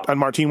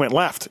Martin went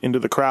left into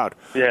the crowd.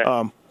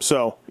 Yeah.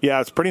 So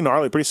yeah, it's pretty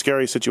gnarly, pretty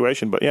scary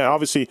situation. But yeah,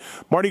 obviously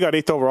Marty got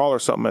 8th overall or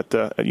something at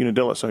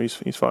Unadilla, so he's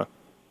fine.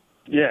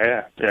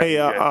 Yeah. Hey,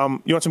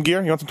 you want some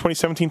gear? You want some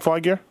 2017 fly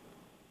gear?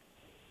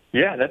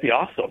 Yeah, that'd be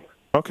awesome.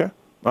 Okay.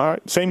 All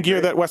right. Same gear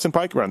that Weston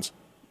Pike runs.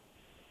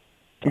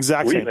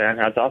 Exactly. Sweet, man.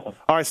 That's awesome.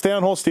 All right. Stay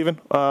on hold, Steven.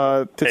 Tits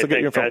will get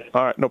your info. Guys.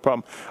 All right. No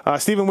problem.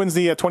 Steven wins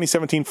the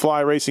 2017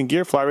 Fly Racing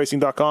gear,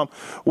 flyracing.com.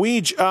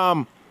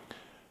 Weege,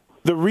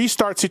 the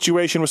restart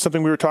situation was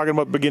something we were talking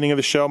about at the beginning of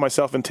the show,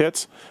 myself and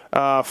Tits,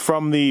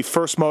 from the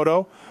first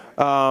moto.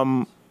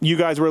 You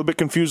guys were a bit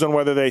confused on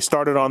whether they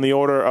started on the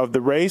order of the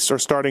race or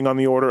starting on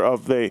the order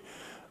of the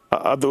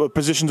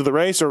positions of the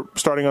race or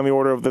starting on the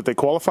order of that they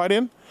qualified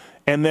in.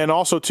 And then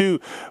also, too,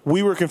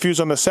 we were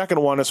confused on the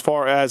second one as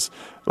far as,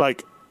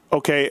 like,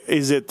 okay,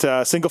 is it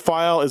single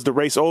file? Is the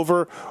race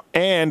over?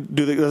 And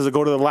does it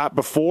go to the lap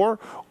before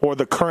or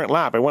the current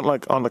lap? It went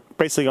like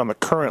basically on the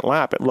current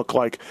lap. It looked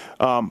like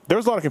there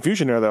was a lot of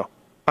confusion there, though.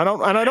 I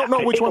don't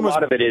know which one was. A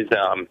lot of it is,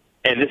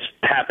 and this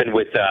happened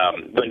with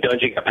when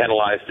Dungey got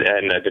penalized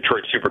in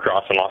Detroit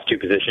Supercross and lost 2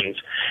 positions,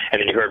 and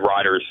then you heard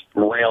riders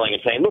railing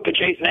and saying, "Look at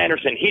Jason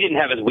Anderson, he didn't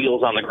have his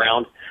wheels on the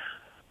ground."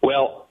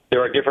 Well,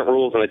 there are different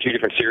rules in the 2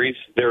 different series.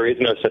 There is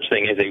no such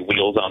thing as a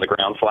wheels on the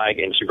ground flag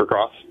in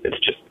Supercross. It's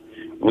just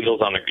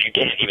wheels on the. You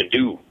can't even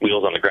do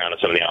wheels on the ground in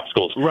some of the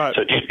obstacles. Right.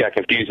 So dudes got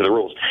confused with the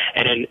rules.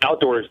 And in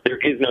outdoors, there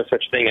is no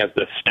such thing as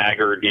the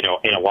staggered,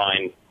 in a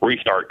line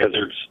restart because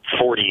there's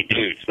 40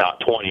 dudes, not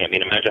 20. I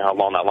mean, imagine how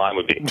long that line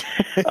would be.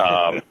 So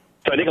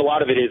I think a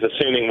lot of it is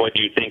assuming what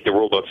you think the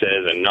rule book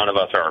says, and none of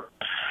us are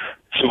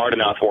smart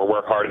enough or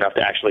work hard enough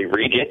to actually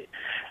read it.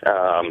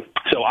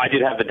 So I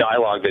did have the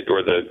dialogue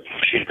or the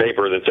sheet of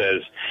paper that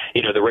says,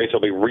 the race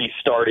will be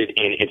restarted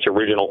in its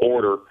original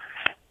order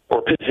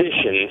or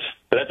positions,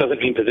 but that doesn't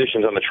mean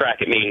positions on the track.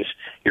 It means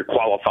you're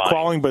qualifying.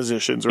 Qualifying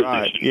positions,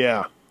 right.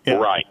 Yeah.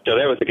 Right. So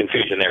there was the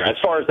confusion there. As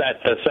far as that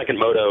second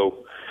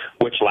moto,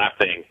 which lap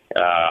thing,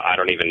 I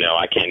don't even know.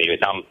 I can't even.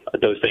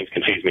 Those things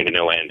confuse me to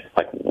no end.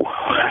 Like,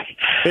 I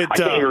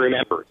can't even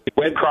remember. Did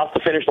Webb cross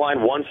the finish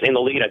line once in the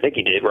lead? I think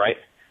he did, right?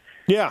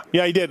 Yeah,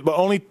 he did. But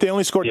they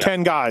only scored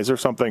 10 guys or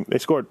something. They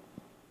scored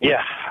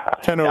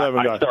 10 or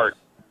 11 guys.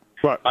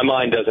 Right. My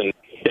mind doesn't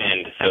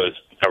bend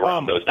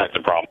around those types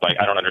of problems. Like,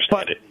 I don't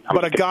understand it.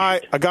 But a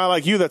guy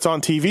like you that's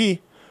on TV,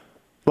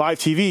 live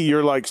TV,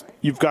 you're like,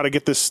 you've got to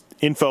get this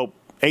info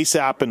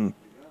ASAP and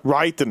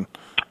right, and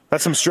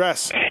that's some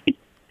stress.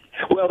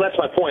 Well, that's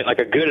my point. Like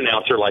a good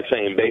announcer, like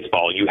saying in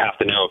baseball, you have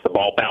to know if the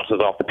ball bounces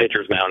off the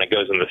pitcher's mound and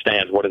goes in the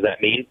stands. What does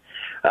that mean?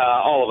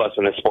 All of us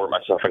in this sport,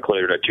 myself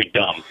included, are too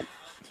dumb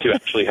to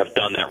actually have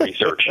done that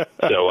research.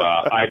 So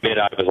I admit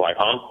I was like,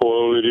 huh? What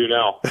do we do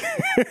now?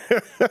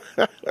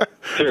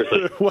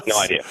 Seriously, no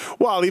idea.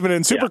 Well, even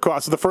in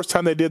Supercross, the first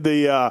time they did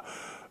the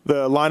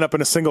lineup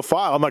in a single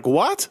file, I'm like,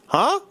 what?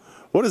 Huh?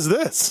 What is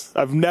this?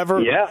 I've never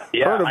heard of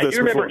this I do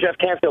remember before. Jeff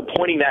Canfield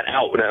pointing that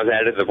out when I was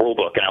added to the rule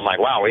book, and I'm like,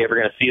 wow, are we ever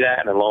going to see that?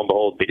 And then lo and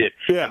behold, we did.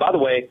 Yeah. And by the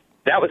way,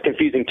 that was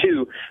confusing,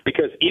 too,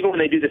 because even when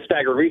they do the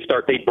staggered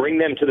restart, they bring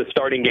them to the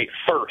starting gate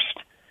first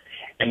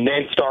and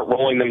then start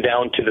rolling them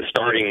down to the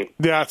starting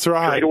That's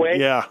right. straightaway.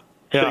 Yeah.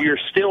 So you're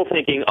still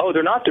thinking, oh,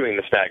 they're not doing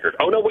the staggered.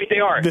 Oh, no, wait, they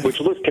are, which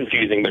looks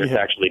confusing, but it's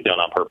actually done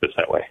on purpose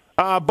that way.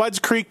 Budds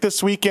Creek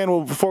this weekend.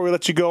 Well, before we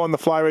let you go on the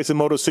Fly Racing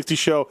Moto 60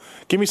 show,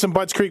 give me some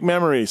Budds Creek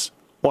memories.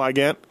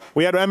 Wygant.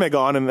 We had Emig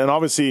on, and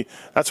obviously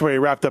that's where he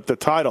wrapped up the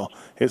title,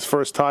 his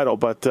first title.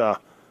 But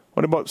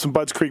what about some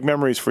Budds Creek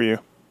memories for you?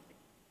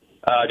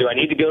 Do I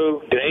need to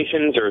go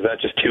donations, or is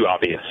that just too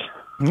obvious?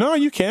 No,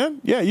 you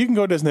can. Yeah, you can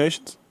go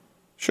donations.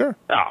 Sure.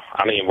 Oh,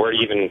 I mean, where to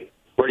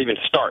even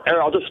start?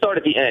 I'll just start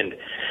at the end.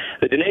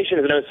 The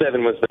donations in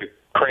 07 was the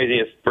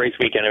craziest race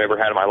weekend I've ever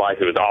had in my life.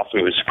 It was awesome.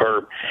 It was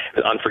superb. It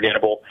was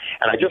unforgettable.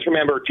 And I just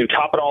remember, to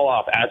top it all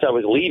off, as I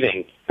was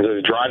leaving, because I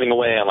was driving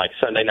away on like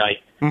Sunday night,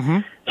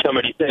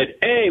 somebody said,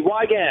 "Hey,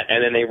 Wygant,"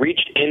 and then they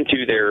reached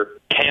into their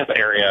camp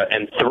area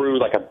and threw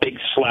like a big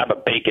slab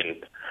of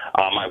bacon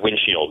on my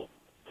windshield.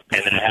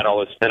 And then I had all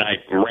this, then I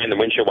ran the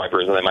windshield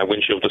wipers, and then my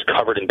windshield was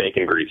covered in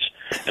bacon grease.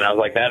 And I was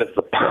like, that is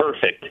the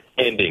perfect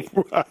ending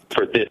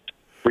for this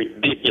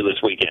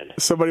ridiculous weekend.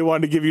 Somebody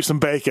wanted to give you some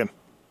bacon.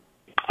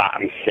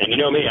 And you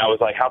know me, I was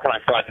like, how can I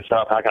fry this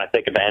up? How can I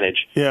take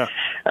advantage? Yeah.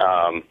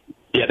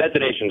 Yeah, that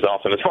donation's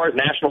awesome. As far as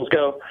nationals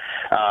go,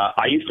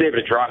 I used to be able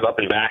to drive up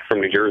and back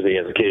from New Jersey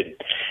as a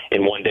kid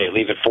in one day,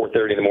 leave at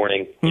 4:30 in the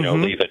morning,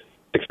 leave at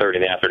 6:30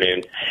 in the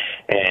afternoon.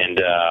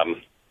 And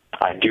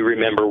I do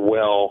remember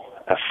well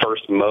a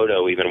first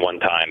moto even one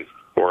time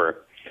where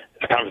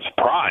it's kind of a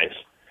surprise.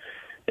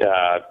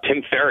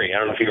 Tim Ferry, I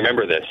don't know if you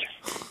remember this.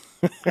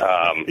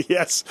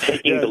 Yes.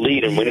 Taking the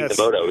lead and winning the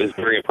moto is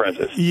very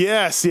impressive.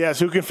 Yes.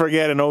 Who can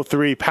forget in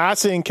 03,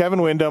 passing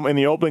Kevin Windham in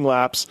the opening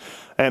laps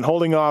and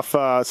holding off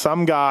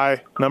some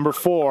guy, number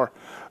 4,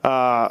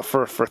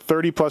 for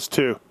 30 plus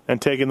 2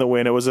 and taking the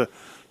win. It was a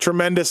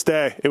tremendous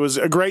day. It was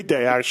a great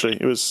day, actually.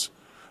 It was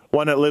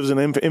one that lives in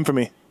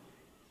infamy.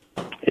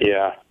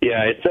 Yeah.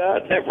 It's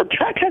the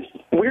track has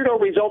weirdo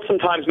results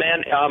sometimes,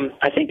 man.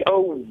 I think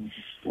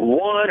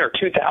 01 or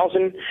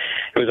 2000, it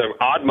was an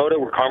odd moto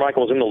where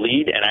Carmichael was in the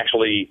lead and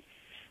actually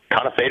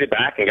kind of faded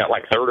back and got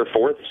like 3rd or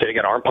 4th, sitting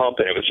at arm pump,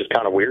 and it was just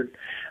kind of weird.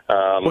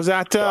 Was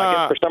that so I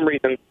guess for some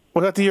reason?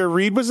 Was that the year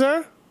Reed was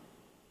there?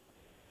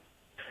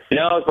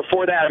 No, it was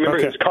before that. I remember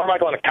it was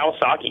Carmichael on a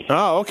Kawasaki.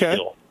 Oh, okay.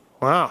 Still.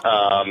 Wow.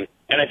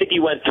 And I think he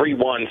went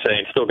 3-1,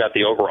 saying still got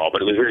the overall,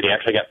 but it was weird. He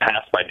actually got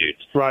passed by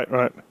dudes. Right.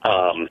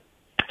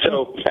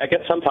 So I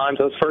guess sometimes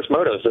those first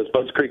motos, those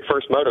Budds Creek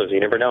first motos, you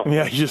never know.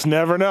 Yeah, you just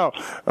never know.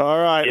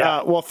 All right.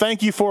 Yeah. Well,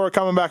 thank you for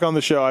coming back on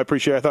the show. I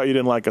appreciate it. I thought you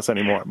didn't like us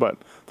anymore, but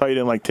I thought you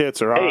didn't like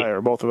Tits or I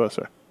or both of us.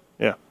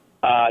 Yeah.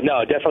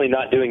 No, definitely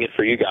not doing it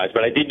for you guys,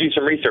 but I did do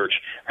some research.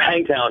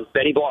 Hangtown,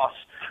 Benny Bloss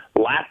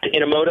lapped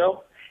in a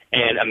moto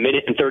and 1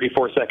 minute and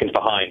 34 seconds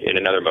behind in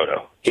another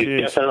moto. He's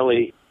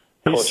definitely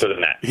closer than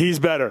that. He's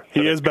better.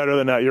 He is better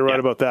than that. You're right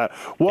about that.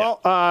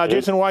 Well,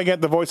 Jason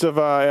Wygant, the voice of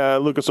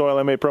Lucas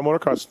Oil MA Pro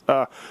Motocross.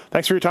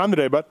 Thanks for your time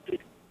today, bud.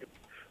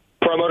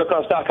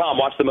 ProMotocross.com.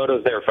 Watch the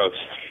motos there, folks.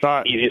 All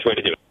right. Easiest way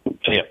to do it.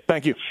 See ya.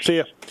 Thank you. See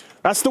ya.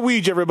 That's the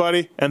Weege,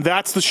 everybody, and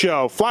that's the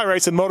show. Fly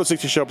Racing Moto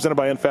 60 show presented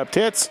by NFAB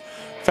Tits.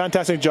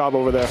 Fantastic job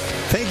over there.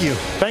 Thank you.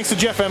 Thanks to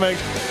Jeff Emig.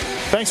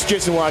 Thanks to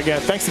Jason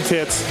Wygant. Thanks to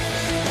Tits.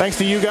 Thanks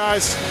to you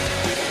guys.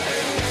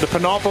 The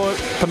penultimate.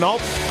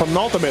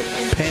 Penultimate.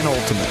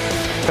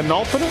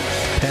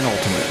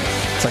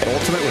 It's like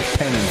ultimate with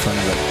pen in front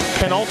of it.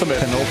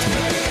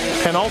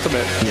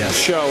 Penultimate yes.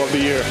 Show of the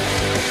year.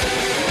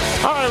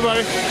 All right,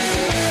 everybody.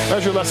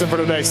 That's your lesson for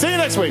today. See you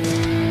next week.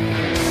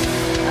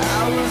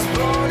 I was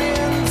born